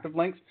them. They're active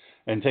links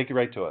and take you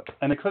right to it.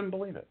 And they couldn't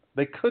believe it.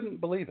 They couldn't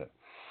believe it.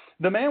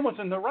 The man was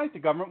in the right. The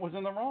government was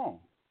in the wrong.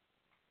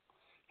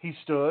 He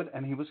stood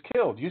and he was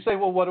killed. You say,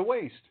 well, what a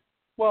waste.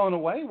 Well, in a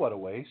way, what a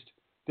waste.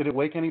 Did it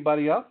wake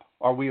anybody up?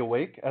 Are we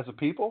awake as a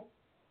people?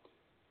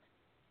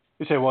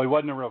 You say, well, he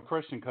wasn't a real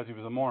Christian because he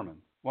was a Mormon.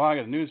 Well, I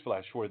got a news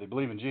flash for you. They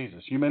believe in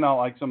Jesus. You may not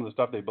like some of the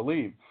stuff they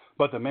believe,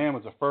 but the man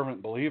was a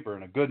fervent believer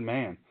and a good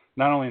man,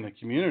 not only in the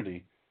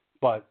community,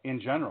 but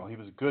in general. He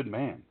was a good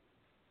man.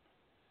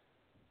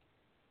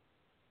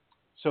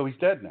 So he's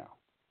dead now,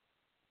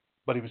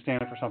 but he was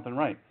standing for something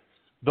right.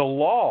 The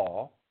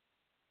law,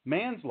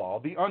 man's law,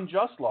 the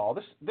unjust law,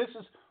 this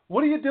is,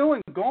 what are you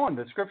doing going?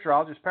 The scripture,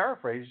 I'll just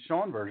paraphrase,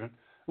 Shawn version.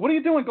 What are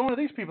you doing going to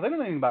these people? They don't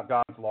know anything about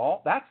God's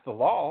law. That's the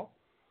law.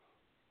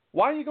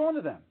 Why are you going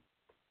to them?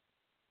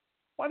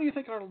 Why do you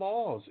think our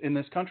laws in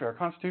this country, our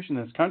Constitution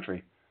in this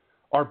country,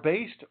 are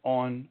based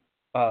on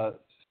to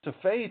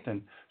faith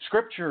and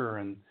Scripture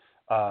and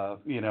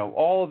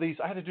all of these?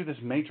 I had to do this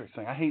matrix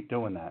thing. I hate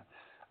doing that.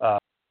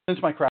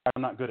 Since my craft,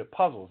 I'm not good at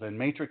puzzles, and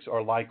matrix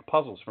are like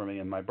puzzles for me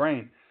in my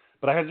brain.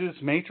 But I had to do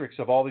this matrix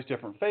of all these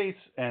different faiths,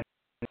 and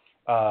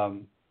I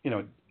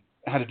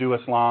had to do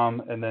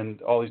Islam and then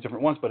all these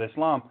different ones. But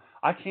Islam,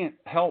 I can't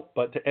help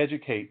but to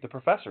educate the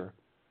professor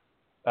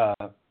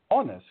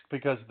on this,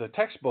 because the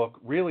textbook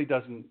really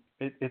doesn't.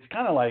 It's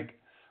kind of like,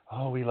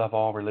 oh, we love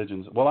all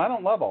religions. Well, I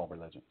don't love all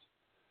religions.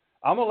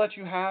 I'm going to let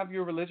you have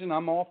your religion.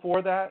 I'm all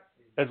for that,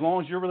 as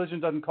long as your religion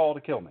doesn't call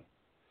to kill me.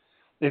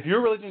 If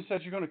your religion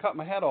says you're going to cut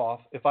my head off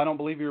if I don't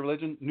believe your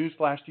religion,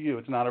 newsflash to you,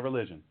 it's not a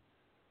religion.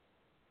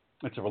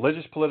 It's a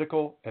religious,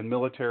 political, and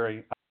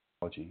military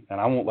ideology,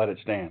 and I won't let it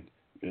stand.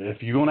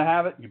 If you're going to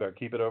have it, you better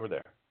keep it over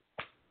there.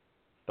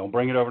 Don't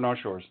bring it over in our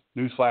shores.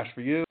 Newsflash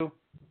for you,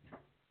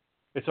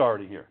 it's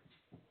already here.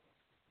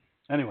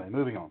 Anyway,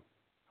 moving on.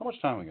 How much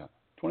time we got?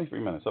 23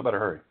 minutes. I better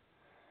hurry.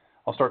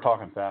 I'll start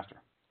talking faster.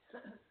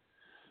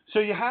 So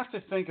you have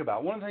to think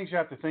about, one of the things you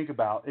have to think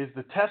about is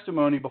the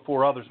testimony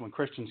before others when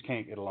Christians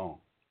can't get along.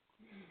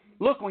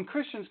 Look, when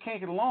Christians can't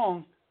get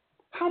along,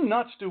 how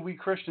nuts do we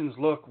Christians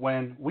look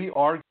when we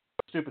argue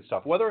stupid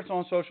stuff, whether it's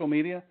on social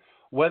media,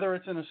 whether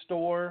it's in a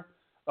store.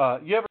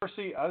 You ever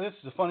see, this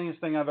is the funniest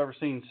thing I've ever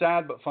seen,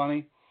 sad but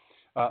funny.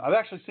 I've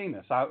actually seen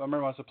this. I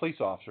remember I was a police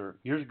officer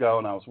years ago,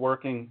 and I was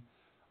working.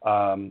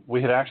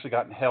 We had actually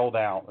gotten held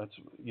out. That's,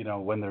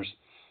 when there's,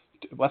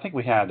 I think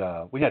we had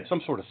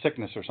some sort of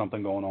sickness or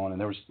something going on,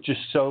 and there was just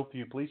so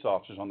few police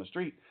officers on the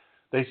street.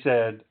 They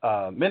said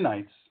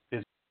midnights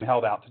is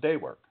held out to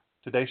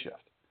day shift.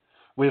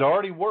 I'd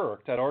already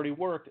worked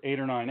 8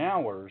 or 9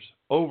 hours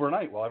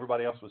overnight while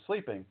everybody else was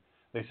sleeping.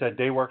 They said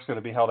day work's going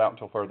to be held out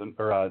until further,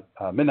 or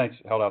midnight's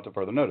held out to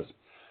further notice.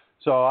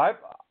 So I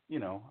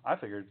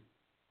figured,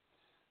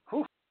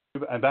 whew,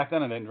 and back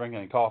then I didn't drink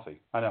any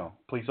coffee. I know,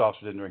 police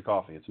officers didn't drink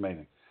coffee. It's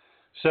amazing.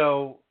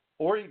 So,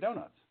 or eat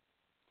donuts.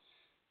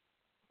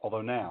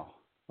 Although now,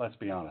 let's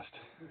be honest,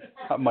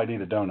 I might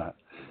eat a donut.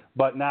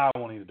 But now I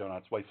won't eat a donut.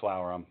 It's white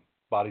flour.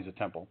 Body's a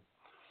temple.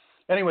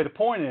 Anyway, the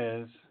point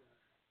is,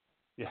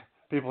 yeah,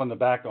 people in the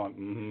back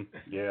going,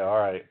 yeah, all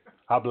right.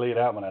 I'll bleed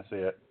out when I see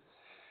it.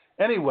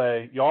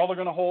 Anyway, y'all are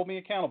going to hold me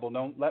accountable.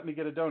 Don't let me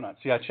get a donut.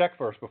 See, I checked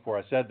first before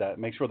I said that.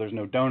 Make sure there's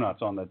no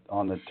donuts on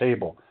the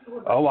table.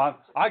 Oh,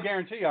 I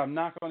guarantee you I'm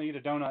not going to eat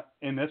a donut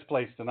in this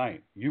place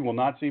tonight. You will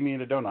not see me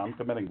eat a donut. I'm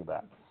committing to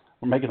that.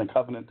 We're making a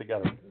covenant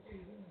together.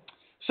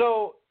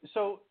 So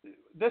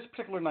this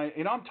particular night,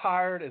 I'm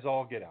tired as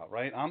all get out,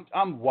 right?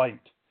 I'm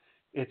wiped.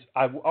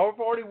 I've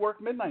already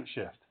worked midnight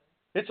shift.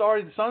 The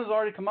sun has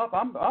already come up.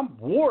 I'm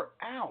wore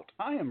out.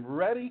 I am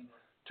ready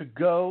to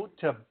go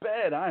to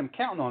bed. I am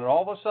counting on it.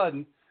 All of a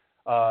sudden,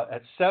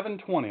 at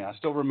 7:20, I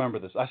still remember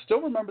this. I still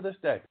remember this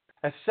day.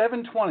 At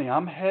 7:20,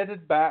 I'm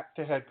headed back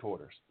to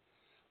headquarters.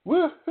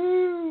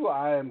 Woohoo!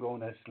 I am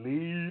going to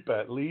sleep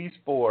at least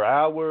 4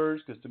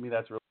 hours, because to me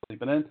that's really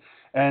sleeping in.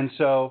 And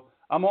so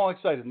I'm all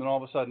excited, and then all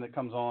of a sudden it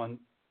comes on,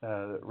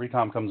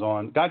 recom comes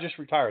on. Guy just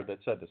retired that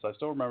said this. I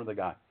still remember the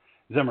guy,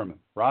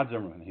 Rod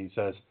Zimmerman. He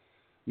says,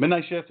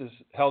 midnight shift is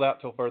held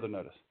out till further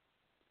notice.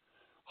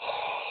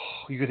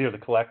 You could hear the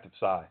collective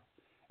sigh.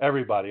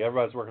 Everybody's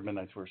working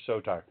midnights. We're so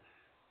tired.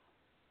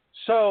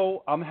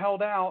 So I'm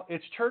held out.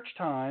 It's church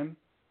time.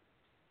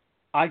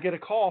 I get a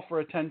call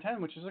for a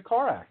 1010, which is a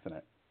car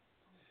accident.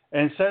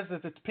 And it says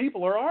that the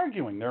people are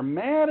arguing. They're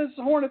mad as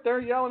a hornet. They're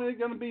yelling. It's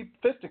going to be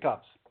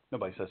fisticuffs.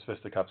 Nobody says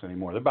fisticuffs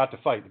anymore. They're about to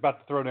fight. They're about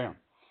to throw down.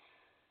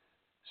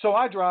 So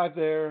I drive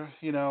there.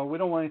 We don't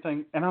want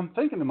anything. And I'm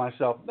thinking to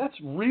myself, that's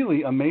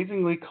really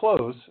amazingly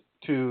close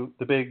to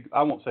the big,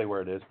 I won't say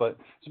where it is, but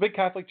it's a big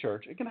Catholic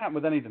church. It can happen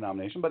with any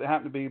denomination, but it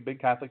happened to be a big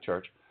Catholic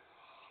church,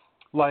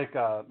 like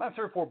about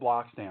 3 or 4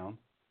 blocks down.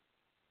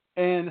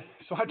 And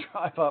so I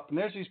drive up, and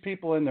there's these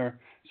people in their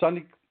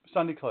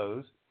Sunday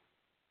clothes,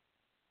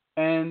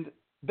 and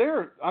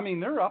they're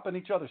up in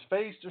each other's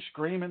face. They're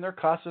screaming, they're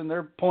cussing,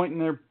 they're pointing,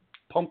 they're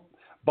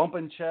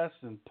bumping chests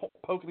and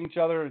poking each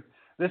other, and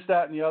this,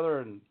 that, and the other,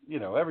 and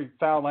every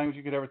foul language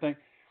you could ever think.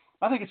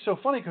 I think it's so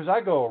funny because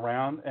I go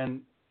around and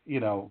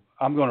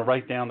I'm going to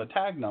write down the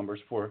tag numbers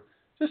for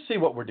just see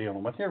what we're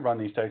dealing with here. Run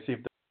these tags, see if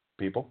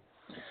they're people.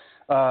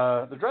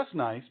 They're dressed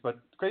nice, but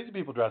crazy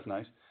people dress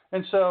nice.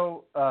 And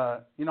so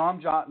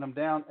I'm jotting them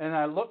down, and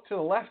I look to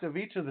the left of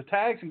each of the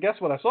tags, and guess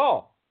what I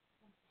saw?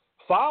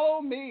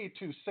 Follow me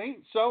to Saint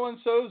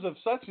So-and-so's of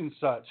such and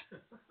such.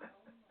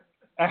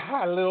 I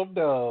had a little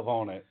dove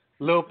on it.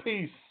 Little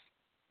peace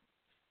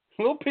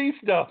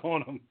dove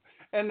on them.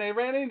 And they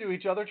ran into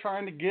each other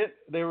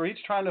they were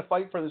each trying to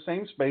fight for the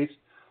same space,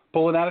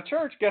 pulling out of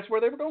church. Guess where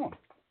they were going?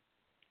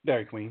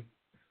 Dairy Queen.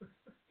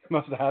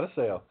 Must have had a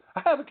sale.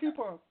 I have a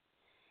coupon.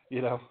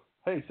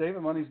 Hey,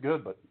 saving money's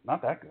good, but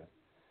not that good.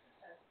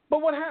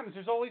 But what happens?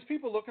 There's all these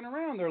people looking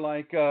around. They're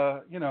like,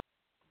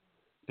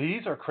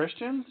 these are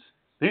Christians?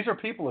 These are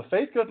people of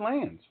faith, good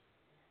lands.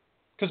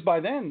 Because by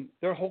then,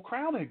 their whole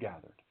crowd had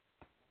gathered.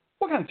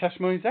 What kind of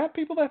testimony is that,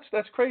 people?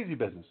 That's crazy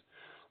business.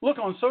 Look,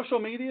 on social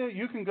media,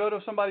 you can go to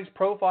somebody's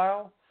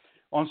profile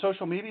on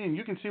social media and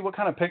you can see what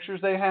kind of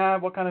pictures they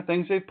have, what kind of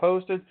things they've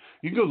posted.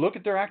 You can go look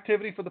at their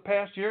activity for the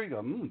past year. You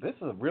go, this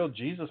is a real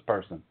Jesus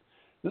person.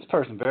 This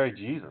person very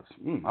Jesus.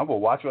 I will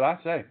watch what I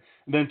say.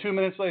 And then 2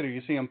 minutes later,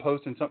 you see them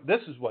posting something.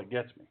 This is what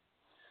gets me.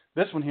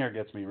 This one here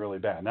gets me really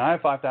bad. Now, I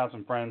have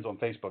 5,000 friends on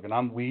Facebook, and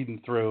I'm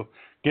weeding through,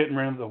 getting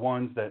rid of the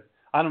ones that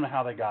I don't know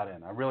how they got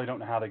in. I really don't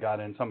know how they got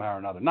in somehow or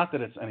another. Not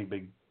that it's any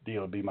big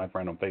deal to be my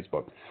friend on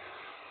Facebook.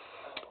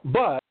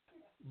 But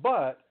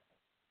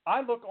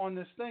I look on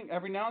this thing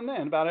every now and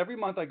then. About every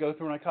month I go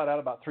through and I cut out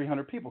about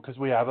 300 people because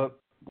we have a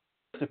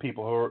list of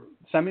people who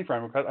send me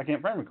friend requests. I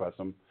can't friend request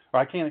them, or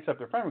I can't accept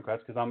their friend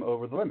requests because I'm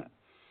over the limit.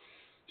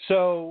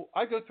 So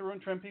I go through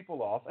and trim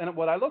people off, and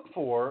what I look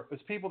for is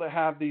people that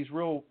have these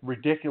real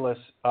ridiculous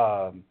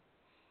bikini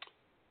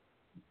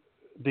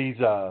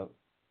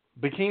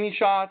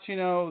shots,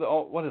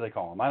 what do they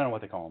call them? I don't know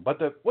what they call them. But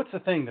what's the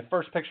thing, the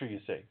first picture you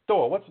see?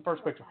 Thor, what's the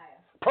first picture?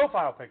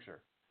 Profile picture.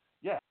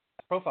 Yeah,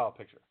 profile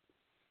picture.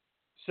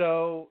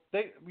 So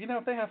they,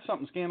 if they have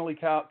something scantily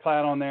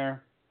clad on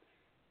there,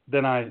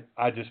 then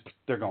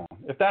they're gone.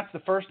 If that's the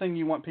first thing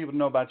you want people to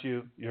know about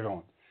you, you're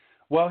gone.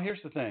 Well,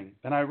 here's the thing,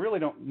 and I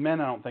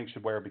don't think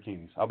should wear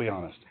bikinis. I'll be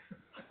honest.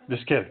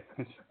 Just kidding.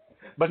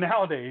 But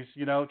nowadays,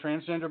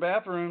 transgender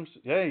bathrooms,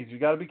 hey, you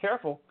got to be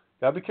careful.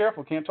 Got to be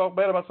careful. Can't talk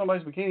bad about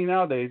somebody's bikini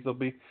nowadays. They'll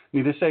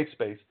need a safe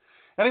space.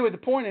 Anyway, the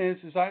point is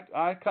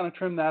I kind of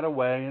trimmed that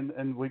away,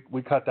 and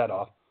we cut that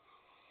off.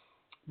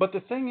 But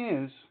the thing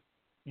is,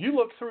 you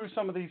look through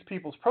some of these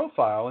people's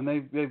profile, and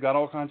they've got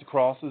all kinds of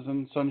crosses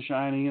and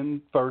sunshiny and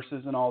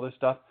verses and all this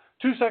stuff.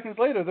 2 seconds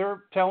later,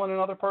 they're telling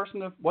another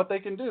person what they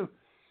can do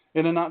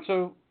in a not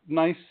so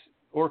nice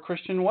or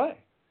Christian way.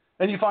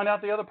 And you find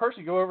out the other person,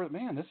 you go over,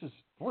 man, this is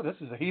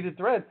a heated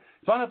thread.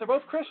 You find out they're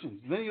both Christians.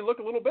 And then you look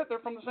a little bit, they're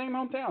from the same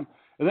hometown.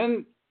 And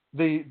then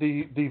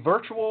the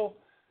virtual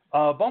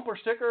bumper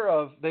sticker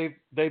of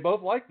they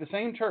both like the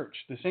same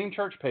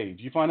church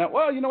page. You find out,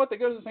 well, you know what, they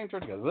go to the same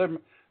church together.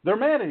 They're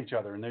mad at each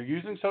other, and they're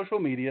using social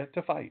media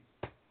to fight.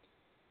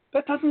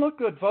 That doesn't look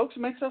good, folks.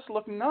 It makes us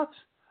look nuts.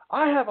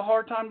 I have a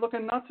hard time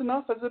looking nuts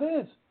enough as it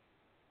is.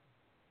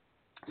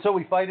 So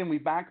we fight and we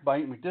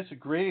backbite and we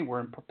disagree, and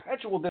we're in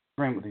perpetual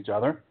disagreement with each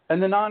other.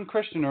 And the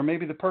non-Christian, or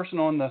maybe the person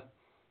on the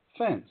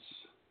fence,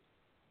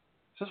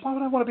 says, why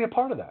would I want to be a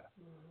part of that?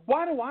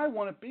 Why do I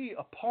want to be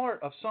a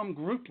part of some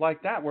group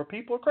like that where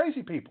people are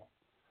crazy people?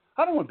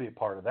 I don't want to be a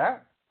part of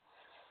that.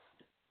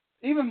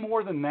 Even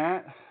more than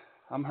that,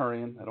 I'm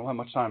hurrying. I don't have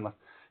much time left.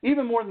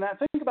 Even more than that,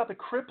 think about the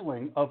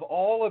crippling of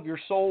all of your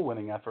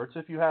soul-winning efforts,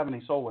 if you have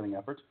any soul-winning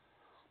efforts,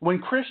 when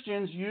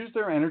Christians use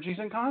their energies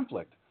in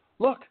conflict.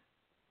 Look,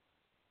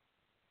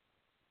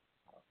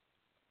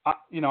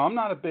 I'm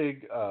not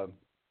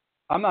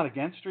I'm not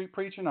against street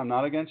preaching. I'm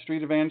not against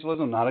street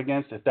evangelism. I'm not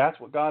against, if that's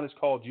what God has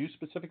called you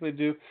specifically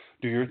to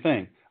do your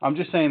thing. I'm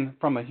just saying,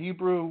 from a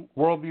Hebrew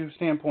worldview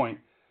standpoint,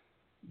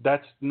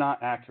 that's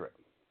not accurate.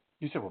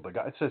 You say, well, but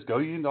God, it says, go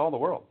ye into all the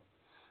world.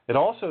 It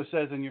also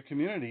says in your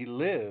community,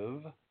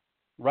 live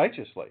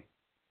righteously.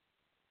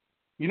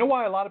 You know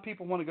why a lot of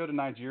people want to go to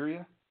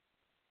Nigeria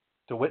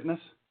to witness?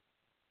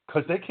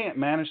 Because they can't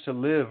manage to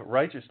live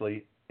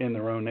righteously in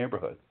their own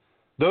neighborhood.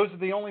 Those are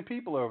the only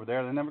people over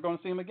there, they're never going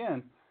to see them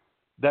again,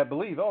 that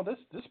believe, oh,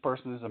 this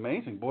person is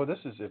amazing. Boy,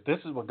 if this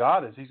is what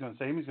God is, he's going to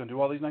save me, he's going to do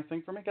all these nice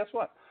things for me. Guess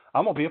what?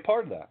 I'm going to be a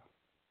part of that.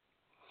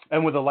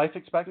 And with a life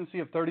expectancy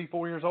of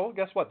 34 years old,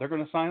 guess what? They're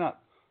going to sign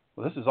up.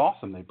 Well, this is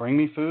awesome. They bring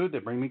me food, they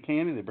bring me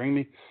candy, they bring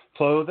me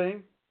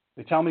clothing,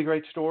 they tell me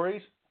great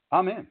stories.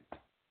 I'm in.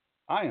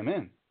 I am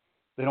in.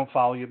 They don't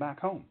follow you back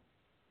home.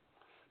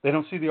 They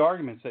don't see the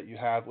arguments that you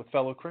have with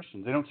fellow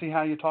Christians. They don't see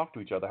how you talk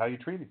to each other, how you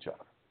treat each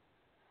other.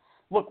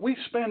 Look, we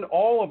spend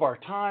all of our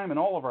time and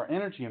all of our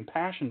energy and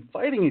passion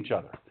fighting each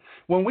other.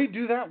 When we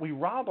do that, we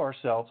rob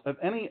ourselves of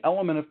any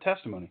element of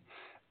testimony,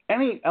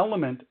 any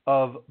element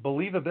of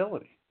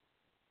believability.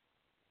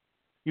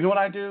 You know what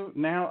I do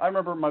now? I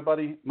remember my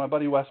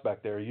buddy Wes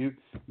back there. A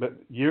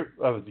year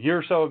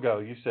or so ago,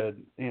 you said,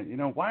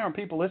 why aren't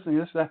people listening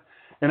to this, that?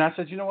 And I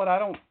said, you know what? I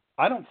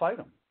don't fight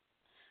them.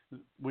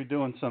 We're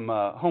doing some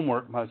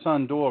homework. My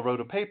son Doyle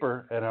wrote a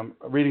paper, and I'm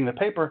reading the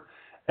paper.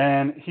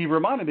 And he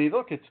reminded me,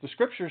 look, the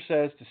scripture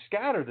says to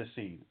scatter the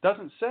seed. It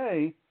doesn't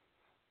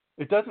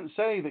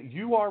say that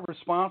you are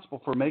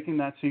responsible for making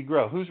that seed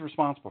grow. Who's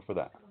responsible for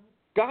that?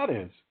 God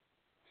is.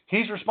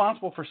 He's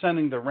responsible for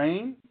sending the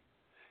rain.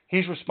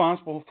 He's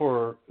responsible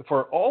for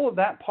all of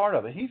that part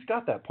of it. He's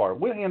got that part.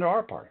 We'll handle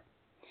our part.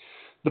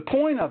 The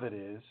point of it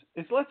is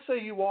let's say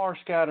you are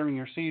scattering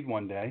your seed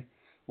one day.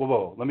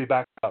 Whoa, let me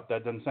back up.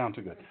 That doesn't sound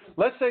too good.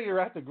 Let's say you're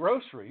at the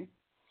grocery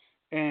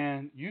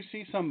and you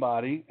see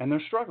somebody and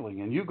they're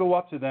struggling and you go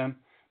up to them.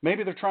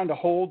 Maybe they're trying to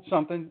hold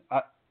something.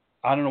 I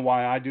don't know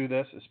why I do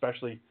this,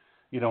 especially,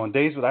 on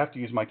days that I have to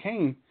use my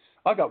cane.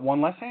 I've got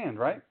one less hand,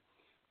 right?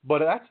 But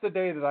that's the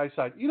day that I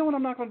decide, you know what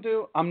I'm not going to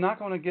do? I'm not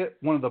going to get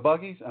one of the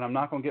buggies and I'm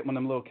not going to get one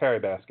of them little carry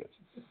baskets.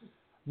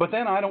 But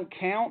then I don't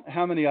count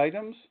how many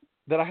items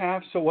that I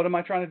have. So what am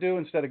I trying to do?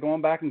 Instead of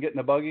going back and getting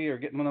a buggy or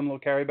getting one of them little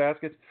carry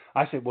baskets,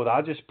 I say, well,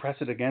 I'll just press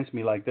it against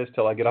me like this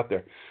till I get up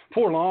there.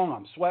 Before long,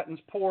 I'm sweating,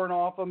 it's pouring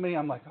off of me.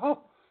 I'm like, oh,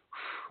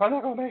 I'm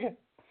not going to make it,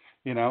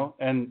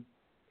 and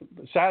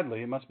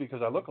sadly, it must be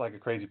because I look like a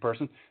crazy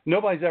person.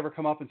 Nobody's ever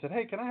come up and said,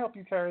 hey, can I help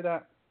you carry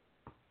that?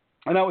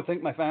 And I would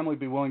think my family would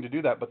be willing to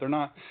do that, but they're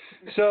not.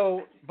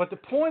 So, but the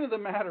point of the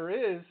matter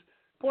is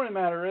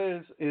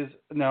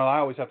no, I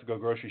always have to go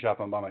grocery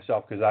shopping by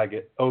myself because I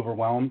get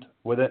overwhelmed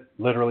with it,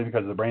 literally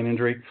because of the brain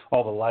injury,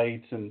 all the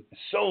lights and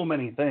so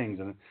many things.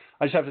 And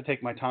I just have to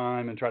take my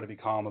time and try to be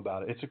calm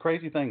about it. It's a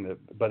crazy thing,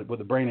 but with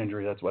the brain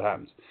injury, that's what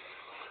happens.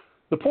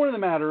 The point of the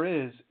matter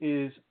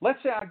is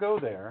let's say I go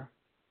there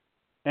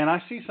and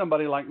I see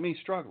somebody like me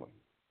struggling.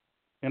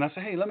 And I say,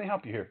 hey, let me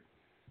help you here.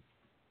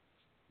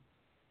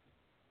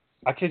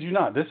 I kid you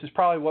not. This is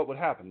probably what would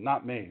happen.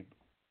 Not me.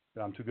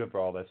 I'm too good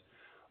for all this.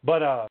 But,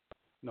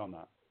 no, I'm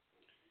not.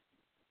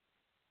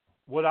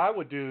 What I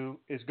would do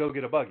is go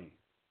get a buggy.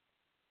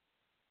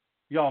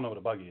 Y'all know what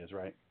a buggy is,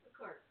 right?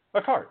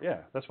 A cart, yeah.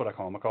 That's what I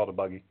call them. I call it a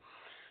buggy.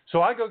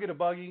 So I go get a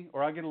buggy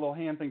or I get a little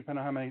hand thing, depending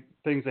on how many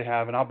things they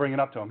have, and I'll bring it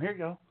up to them. Here you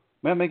go.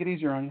 Man, make it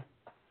easier on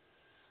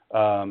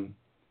you.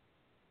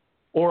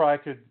 Or I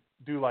could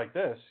do like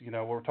this.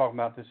 We're talking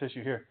about this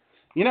issue here.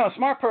 A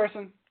smart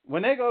person,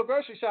 when they go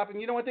grocery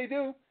shopping, you know what they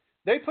do?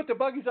 They put the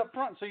buggies up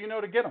front so you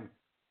know to get them.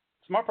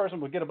 Smart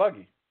person would get a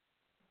buggy.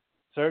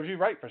 Serves you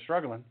right for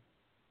struggling.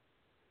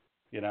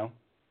 Is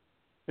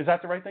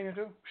that the right thing to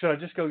do? Should I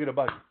just go get a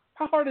buggy?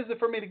 How hard is it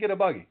for me to get a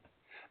buggy?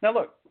 Now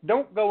look,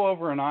 don't go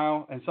over an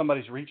aisle and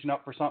somebody's reaching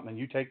up for something and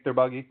you take their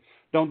buggy.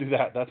 Don't do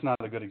that. That's not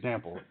a good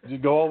example.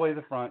 Just go all the way to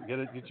the front,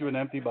 get you an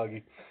empty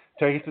buggy,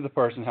 take it to the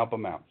person, help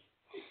them out.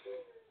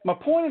 My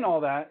point in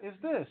all that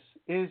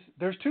is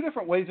there's two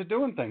different ways of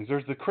doing things.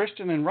 There's the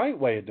Christian and right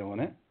way of doing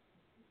it.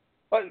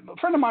 A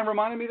friend of mine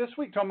reminded me this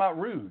week talking about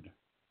rude.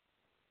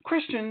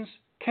 Christians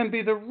can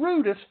be the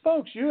rudest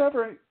folks.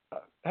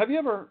 Have you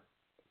ever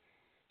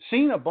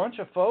seen a bunch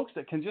of folks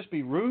that can just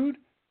be rude?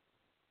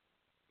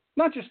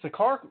 Not just the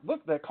car.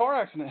 Look, that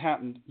car accident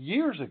happened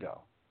years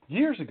ago,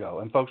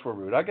 and folks were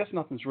rude. I guess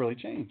nothing's really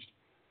changed.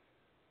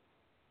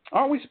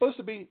 Aren't we supposed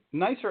to be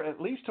nicer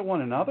at least to one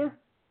another?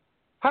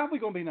 How are we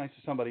going to be nice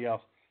to somebody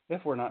else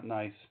if we're not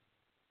nice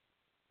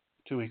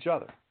to each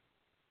other?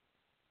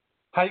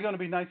 How are you going to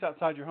be nice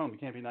outside your home? You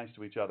can't be nice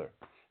to each other.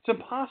 It's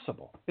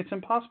impossible. It's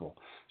impossible.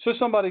 So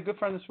somebody, a good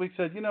friend this week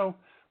said,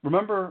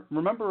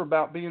 remember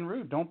about being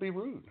rude. Don't be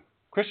rude.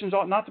 Christians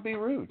ought not to be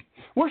rude.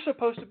 We're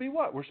supposed to be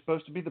what? We're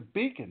supposed to be the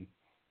beacon.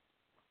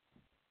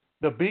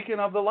 The beacon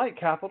of the light,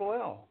 capital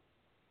L.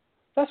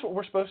 That's what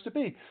we're supposed to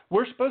be.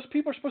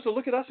 People are supposed to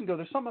look at us and go,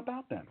 there's something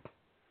about them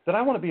that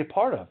I want to be a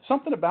part of.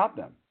 Something about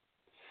them.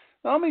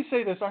 Now, let me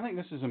say this. I think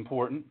this is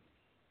important.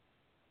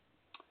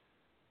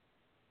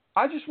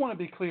 I just want to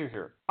be clear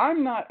here.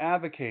 I'm not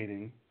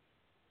advocating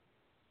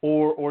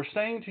or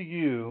saying to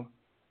you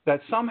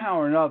that somehow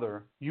or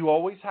another you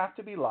always have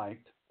to be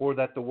liked, or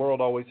that the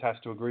world always has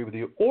to agree with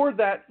you, or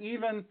that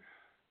even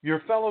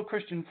your fellow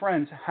Christian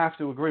friends have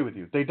to agree with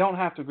you. They don't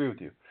have to agree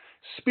with you.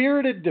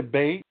 Spirited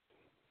debate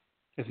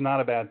is not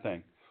a bad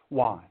thing.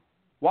 Why?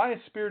 Why is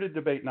spirited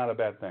debate not a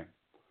bad thing?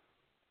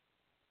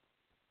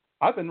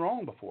 I've been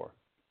wrong before.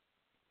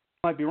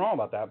 I might be wrong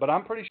about that, but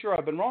I'm pretty sure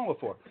I've been wrong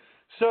before.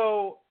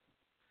 So,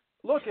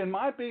 look, in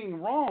my being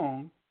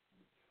wrong,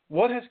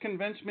 what has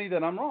convinced me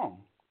that I'm wrong?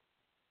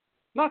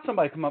 Not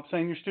somebody come up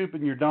saying you're stupid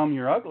and you're dumb,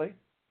 you're ugly.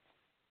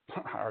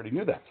 I already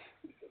knew that.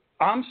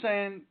 I'm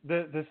saying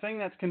the thing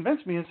that's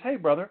convinced me is, hey,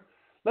 brother,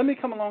 let me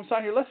come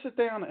alongside here. Let's sit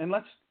down and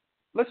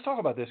let's talk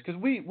about this because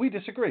we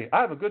disagree.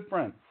 I have a good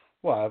friend.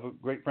 Well, I have a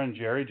great friend,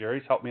 Jerry.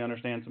 Jerry's helped me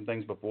understand some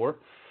things before.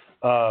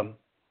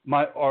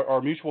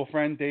 Our mutual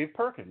friend, Dave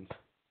Perkins.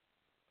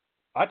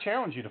 I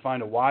challenge you to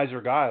find a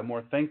wiser guy, a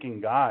more thinking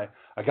guy,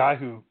 a guy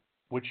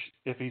which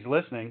if he's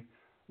listening,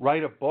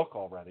 write a book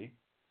already.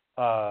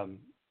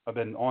 I've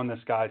been on this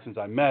guy since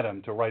I met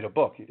him to write a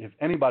book. If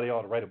anybody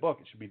ought to write a book,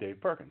 it should be Dave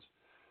Perkins.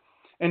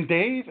 And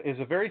Dave is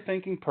a very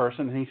thinking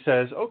person, and he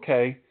says,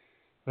 okay,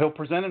 he'll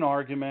present an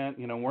argument,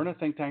 we're in a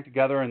think tank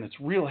together, and it's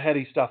real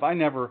heady stuff. I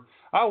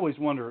always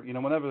wonder,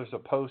 whenever there's a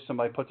post,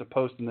 somebody puts a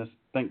post in this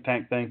think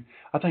tank thing,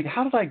 I think,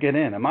 how did I get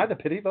in? Am I the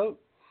pity vote?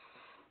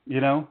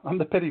 I'm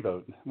the pity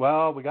vote.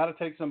 Well, we got to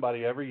take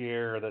somebody every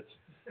year that's,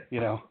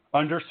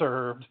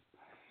 underserved.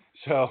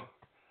 So,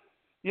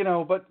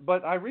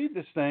 but I read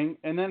this thing,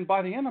 and then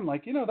by the end, I'm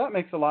like, that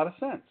makes a lot of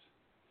sense.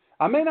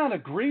 I may not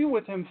agree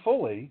with him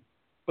fully,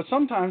 But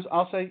sometimes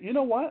I'll say, you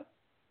know what?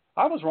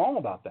 I was wrong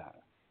about that.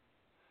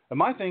 And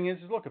my thing is,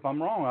 look, if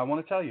I'm wrong, I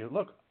want to tell you,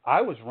 look,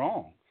 I was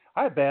wrong.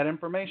 I had bad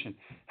information.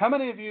 How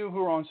many of you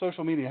who are on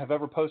social media have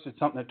ever posted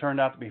something that turned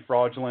out to be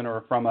fraudulent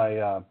or from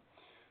a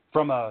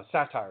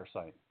satire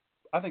site?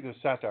 I think those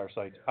satire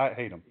sites, I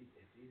hate them.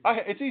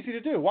 It's easy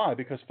to do. Why?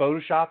 Because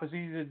Photoshop is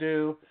easy to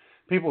do.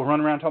 People run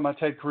around talking about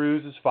Ted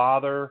Cruz's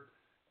father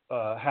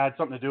had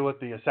something to do with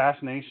the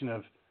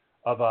assassination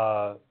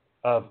of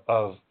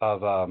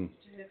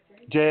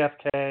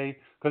JFK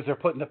because they're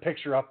putting the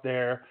picture up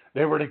there.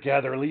 They were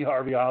together, Lee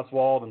Harvey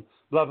Oswald and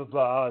blah, blah,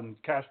 blah,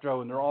 and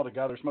Castro, and they're all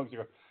together smoking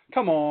cigarettes.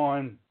 Come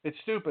on. It's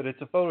stupid.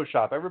 It's a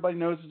Photoshop. Everybody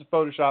knows it's a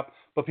Photoshop,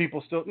 but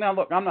people still... Now,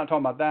 look, I'm not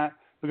talking about that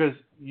because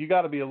you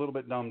got to be a little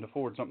bit dumb to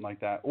forward something like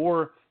that,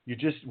 or you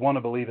just want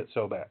to believe it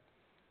so bad.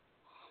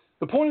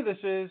 The point of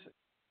this is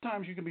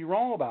sometimes you can be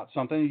wrong about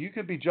something. You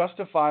could be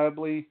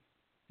justifiably,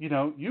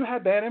 you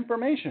had bad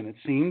information. It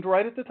seemed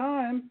right at the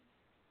time,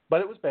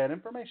 but it was bad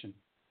information.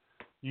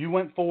 You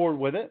went forward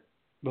with it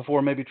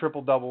before maybe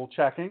double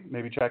checking,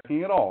 maybe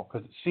checking at all,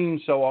 because it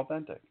seems so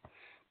authentic.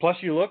 Plus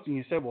you looked and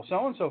you said, well,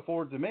 so-and-so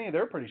forwarded to me.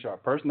 They're a pretty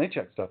sharp person. They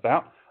check stuff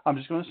out. I'm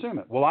just going to assume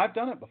it. Well, I've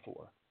done it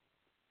before.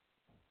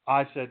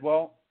 I said,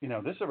 well,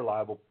 this is a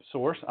reliable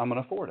source. I'm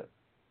going to forward it.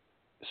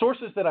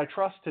 Sources that I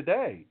trust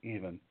today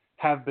even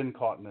have been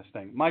caught in this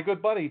thing. My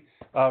good buddy,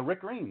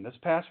 Rick Green, this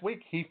past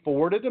week, he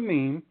forwarded a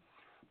meme.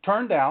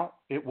 Turned out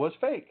it was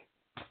fake.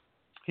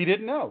 He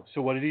didn't know.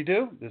 So what did he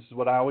do? This is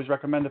what I always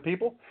recommend to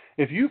people.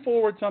 If you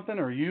forward something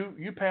or you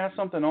pass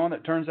something on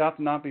that turns out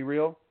to not be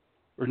real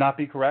or not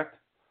be correct,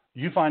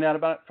 you find out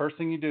about it. First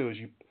thing you do is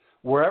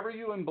wherever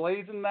you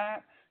emblazon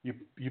that, you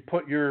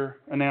put your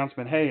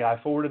announcement, hey, I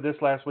forwarded this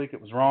last week.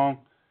 It was wrong,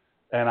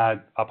 and I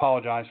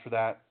apologize for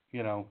that.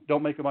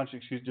 Don't make a bunch of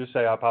excuses. Just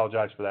say I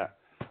apologize for that.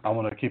 I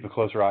want to keep a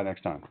closer eye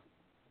next time.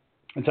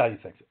 That's how you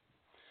fix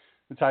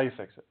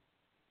it.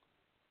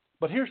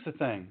 But here's the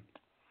thing.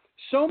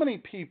 So many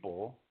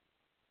people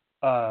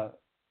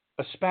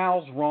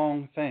espouse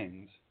wrong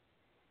things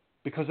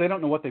because they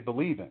don't know what they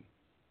believe in.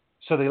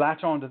 So they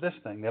latch on to this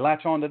thing. They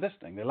latch on to this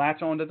thing. They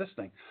latch on to this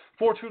thing.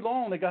 For too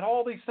long, they got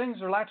all these things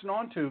they're latching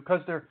on to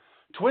because they're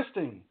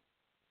twisting,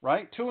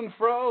 right? To and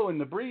fro in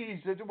the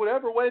breeze,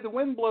 whatever way the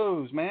wind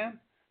blows, man.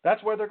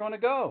 That's where they're going to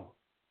go.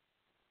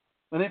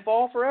 And they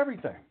fall for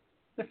everything.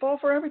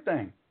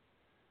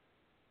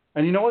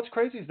 And you know what's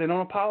crazy is they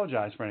don't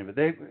apologize for any of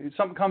it.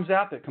 Something comes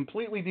out that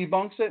completely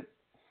debunks it.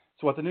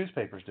 It's what the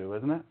newspapers do,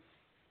 isn't it?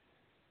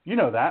 You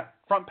know that.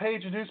 Front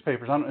page of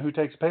newspapers. I don't know who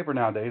takes paper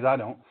nowadays. I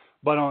don't.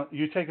 But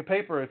you take a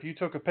paper. If you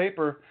took a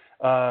paper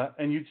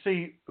and you'd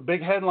see a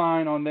big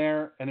headline on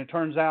there and it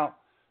turns out,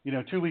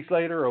 2 weeks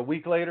later or a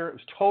week later, it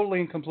was totally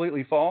and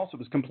completely false. It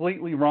was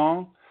completely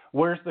wrong.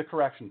 Where's the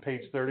correction?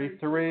 Page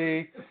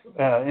 33,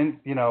 out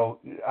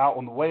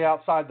on the way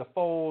outside the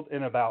fold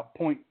in about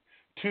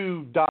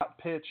 0.2 dot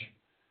pitch,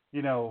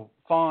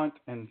 font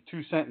and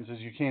 2 sentences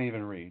you can't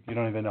even read. You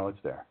don't even know it's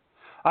there.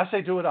 I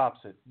say do it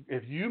opposite.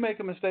 If you make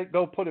a mistake,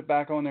 go put it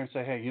back on there and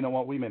say, hey, you know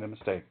what? We made a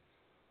mistake.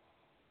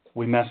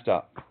 We messed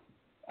up,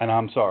 and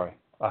I'm sorry.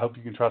 I hope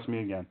you can trust me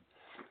again.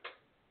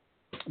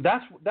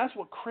 That's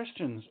what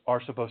Christians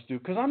are supposed to do,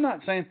 because I'm not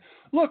saying,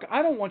 look,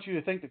 I don't want you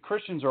to think that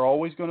Christians are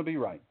always going to be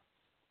right.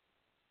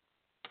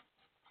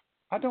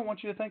 I don't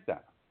want you to think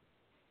that.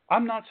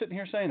 I'm not sitting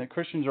here saying that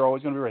Christians are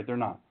always going to be right. They're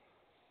not.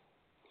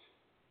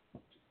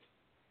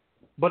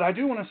 But I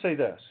do want to say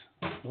this.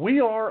 We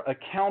are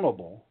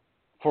accountable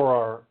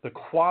for the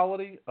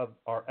quality of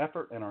our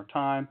effort and our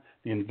time,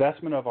 the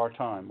investment of our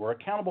time. We're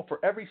accountable for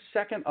every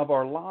second of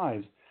our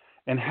lives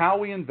and how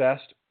we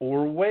invest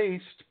or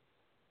waste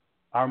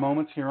our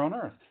moments here on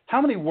earth.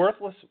 How many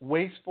worthless,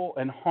 wasteful,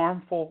 and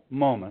harmful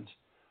moments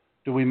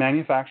do we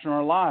manufacture in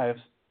our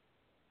lives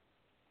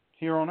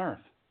here on earth?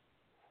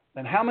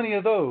 And how many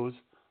of those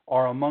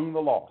are among the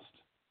lost?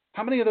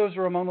 How many of those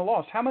are among the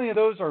lost? How many of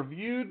those are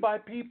viewed by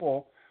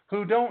people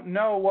who don't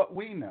know what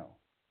we know?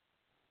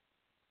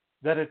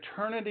 That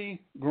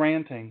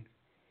eternity-granting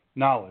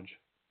knowledge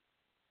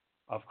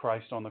of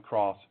Christ on the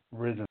cross,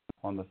 risen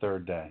on the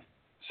third day,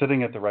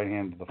 sitting at the right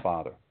hand of the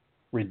Father,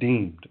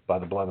 redeemed by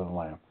the blood of the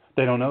Lamb.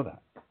 They don't know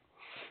that.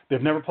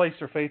 They've never placed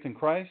their faith in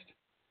Christ.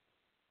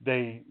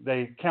 They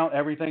count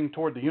everything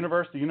toward the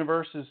universe. The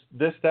universe is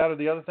this, that, or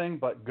the other thing,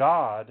 but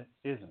God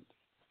isn't.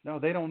 No,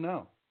 they don't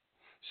know.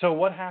 So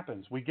what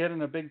happens? We get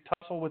in a big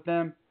tussle with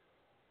them,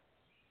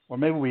 or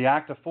maybe we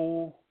act a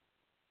fool.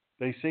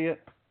 They see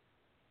it,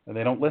 and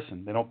they don't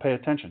listen. They don't pay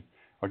attention.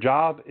 Our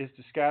job is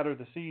to scatter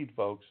the seed,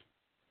 folks.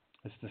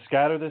 It's to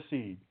scatter the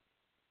seed.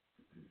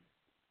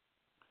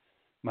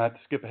 I'm going to have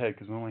to skip ahead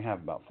because we only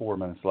have about 4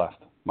 minutes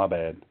left. My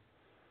bad.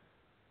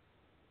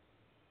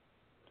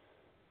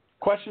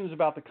 Questions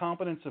about the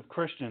competence of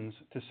Christians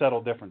to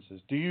settle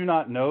differences. Do you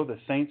not know the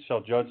saints shall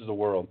judge the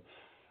world?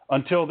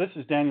 Until, this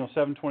is Daniel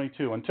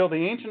 7:22, until the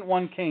Ancient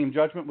One came,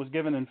 judgment was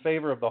given in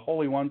favor of the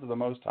holy ones of the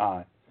Most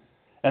High.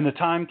 And the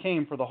time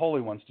came for the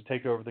holy ones to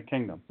take over the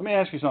kingdom. Let me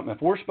ask you something.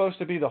 If we're supposed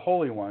to be the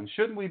holy ones,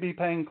 shouldn't we be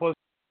paying close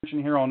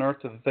attention here on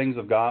earth to the things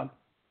of God?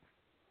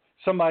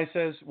 Somebody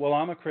says, well,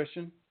 I'm a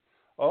Christian.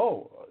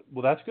 Oh,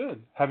 well, that's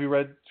good. Have you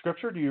read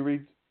Scripture? Do you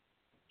read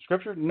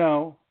Scripture?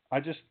 No.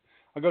 I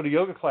go to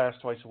yoga class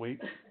twice a week,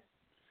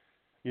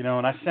 and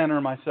I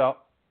center myself.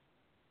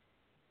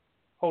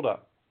 Hold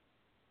up.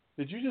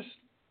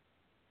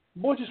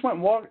 Boy just went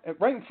and walked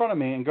right in front of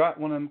me and got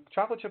one of them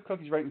chocolate chip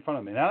cookies right in front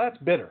of me. Now that's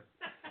bitter.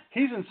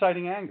 He's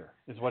inciting anger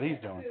is what he's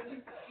doing.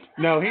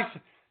 No,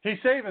 he's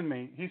saving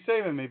me. He's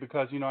saving me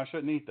because, I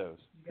shouldn't eat those.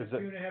 You got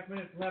 2.5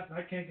 minutes left, and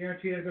I can't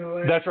guarantee they're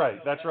going to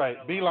last. That's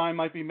right. Beeline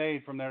might be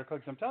made from their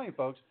cookies. I'm telling you,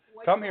 folks,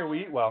 come here,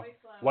 we eat well.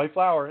 White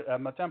flour at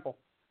my temple.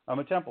 I'm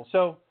a temple.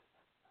 So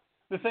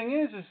the thing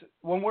is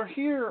when we're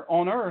here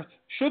on earth,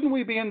 shouldn't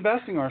we be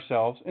investing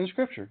ourselves in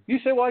Scripture? You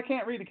say, well, I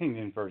can't read the King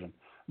James Version.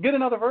 Get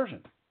another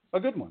version, a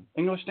good one.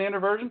 English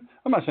Standard Version.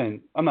 I'm not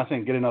saying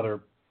get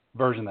another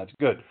version that's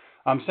good.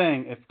 I'm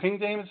saying if King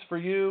James is for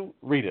you,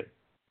 read it.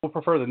 We'll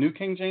prefer the New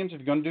King James if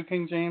you're going to do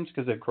King James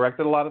because they've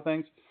corrected a lot of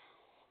things.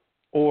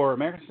 Or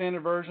American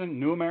Standard Version,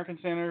 New American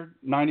Standard,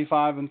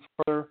 95 and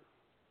further,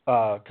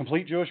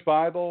 Complete Jewish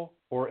Bible,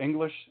 or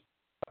English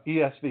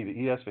ESV, the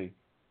ESV.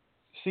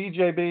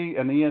 CJB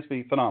and the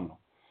ESV, phenomenal.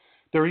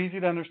 They're easy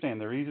to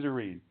understand. They're easy to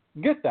read.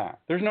 Get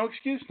that. There's no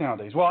excuse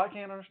nowadays. Well, I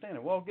can't understand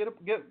it. Well,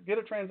 get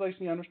a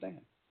translation you understand.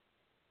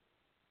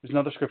 There's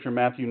another scripture,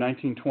 Matthew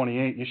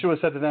 19:28. Yeshua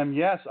said to them,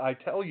 yes, I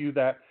tell you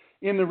that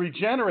in the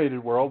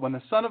regenerated world, when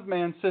the Son of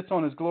Man sits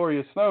on his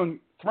glorious throne,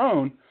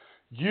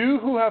 you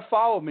who have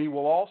followed me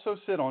will also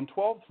sit on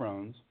 12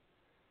 thrones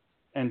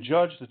and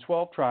judge the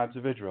 12 tribes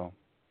of Israel.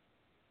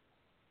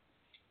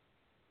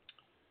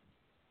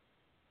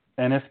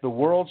 And if the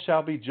world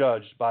shall be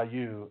judged by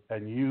you,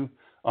 and you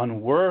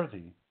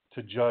unworthy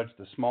to judge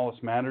the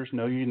smallest matters,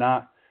 know ye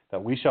not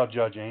that we shall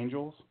judge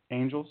angels?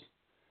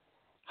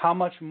 How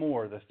much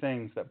more the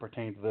things that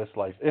pertain to this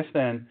life? If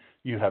then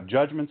you have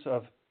judgments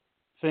of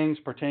things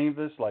pertaining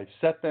to this life,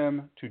 set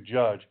them to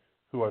judge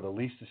who are the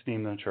least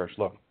esteemed in the church.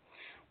 Look,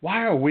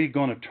 why are we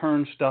going to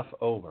turn stuff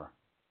over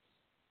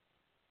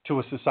to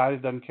a society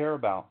that doesn't care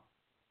about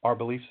our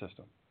belief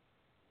system?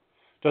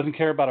 Doesn't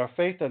care about our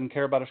faith, doesn't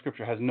care about our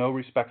Scripture, has no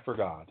respect for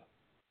God.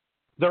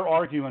 They're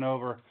arguing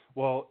over,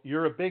 well,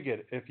 you're a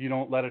bigot if you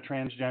don't let a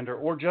transgender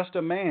or just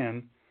a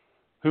man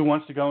who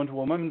wants to go into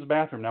a women's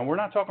bathroom. Now, we're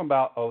not talking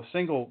about a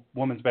single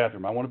woman's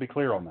bathroom. I want to be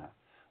clear on that.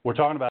 We're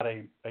talking about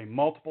a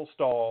multiple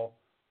stall,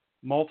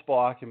 multiple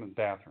occupant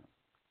bathroom.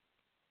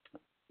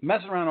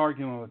 Messing around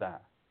arguing with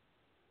that.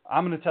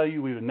 I'm going to tell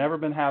you we would have never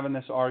been having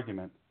this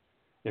argument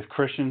if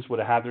Christians would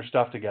have had their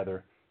stuff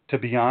together. To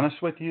be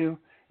honest with you,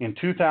 in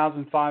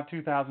 2005,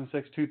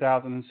 2006,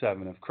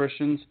 2007, if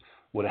Christians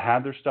would have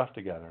had their stuff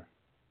together,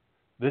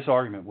 this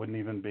argument wouldn't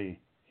even be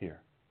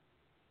here.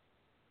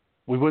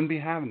 We wouldn't be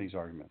having these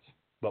arguments,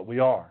 but we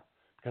are,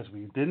 because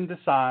we didn't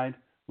decide,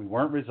 we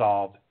weren't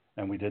resolved,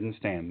 and we didn't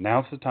stand.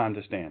 Now's the time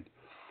to stand.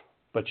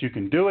 But you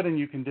can do it and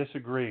you can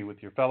disagree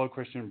with your fellow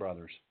Christian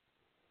brothers.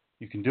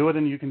 You can do it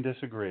and you can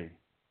disagree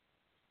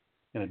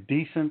in a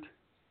decent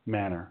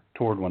manner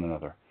toward one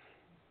another.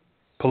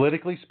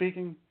 Politically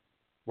speaking,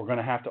 we're going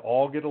to have to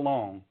all get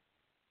along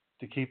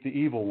to keep the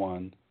evil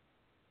one,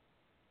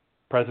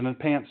 President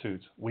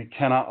Pantsuits. We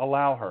cannot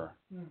allow her.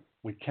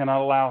 We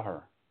cannot allow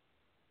her.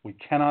 We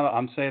cannot,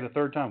 I'm saying it a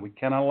third time, we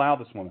cannot allow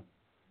this woman.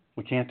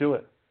 We can't do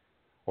it.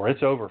 Or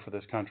it's over for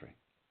this country.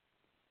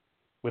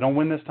 We don't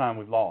win this time,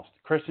 we've lost.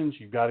 Christians,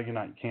 you've got to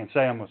unite. You can't say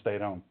I'm going to stay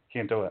at home.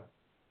 Can't do it.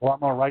 Well, I'm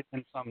going to write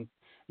in some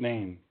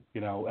name,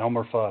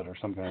 Elmer Fudd or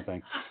some kind of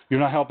thing. You're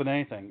not helping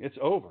anything. It's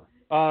over.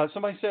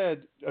 Somebody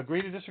said,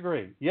 agree to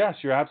disagree. Yes,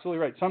 you're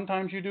absolutely right.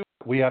 Sometimes you do.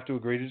 We have to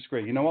agree to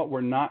disagree. You know what?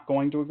 We're not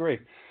going to agree.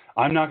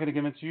 I'm not going to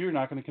convince you. You're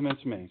not going to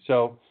convince me.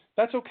 So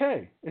that's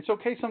okay. It's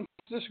okay sometimes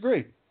to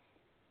disagree.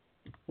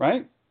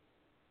 Right?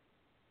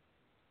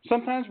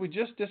 Sometimes we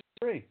just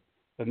disagree.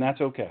 And that's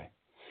okay.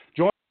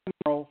 Join us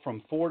tomorrow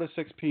from 4 to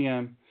 6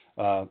 p.m.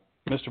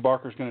 Mr.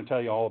 Barker's going to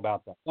tell you all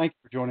about that. Thank you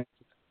for joining us.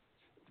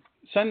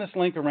 Send this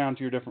link around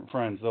to your different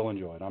friends. They'll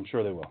enjoy it. I'm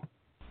sure they will.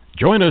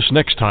 Join us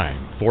next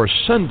time for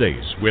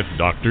Sundays with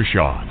Dr.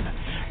 Shawn.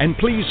 And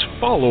please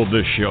follow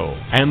this show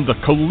and the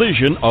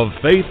Collision of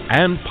Faith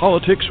and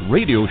Politics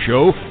radio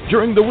show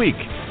during the week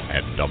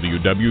at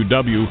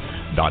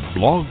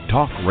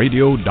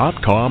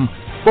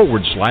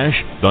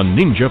www.blogtalkradio.com/The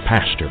Ninja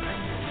Pastor.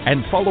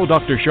 And follow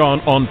Dr.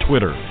 Shawn on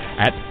Twitter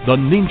at The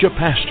Ninja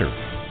Pastor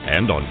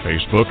and on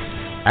Facebook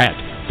at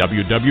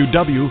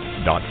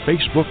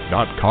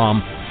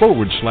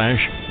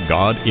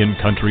www.facebook.com/God in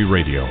Country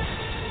Radio.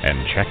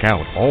 And check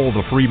out all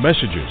the free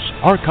messages,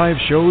 archive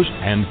shows,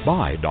 and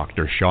buy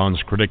Dr.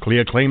 Shawn's critically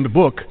acclaimed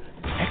book,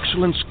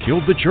 Excellence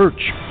Killed the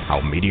Church, How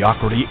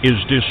Mediocrity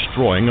is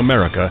Destroying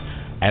America,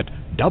 at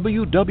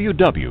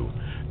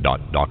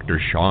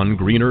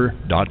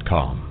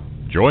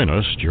www.drshawngreener.com. Join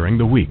us during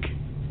the week.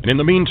 And in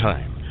the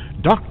meantime,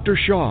 Dr.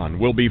 Shawn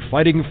will be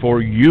fighting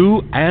for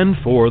you and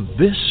for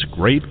this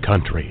great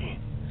country.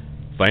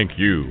 Thank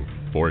you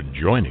for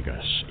joining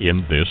us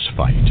in this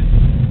fight.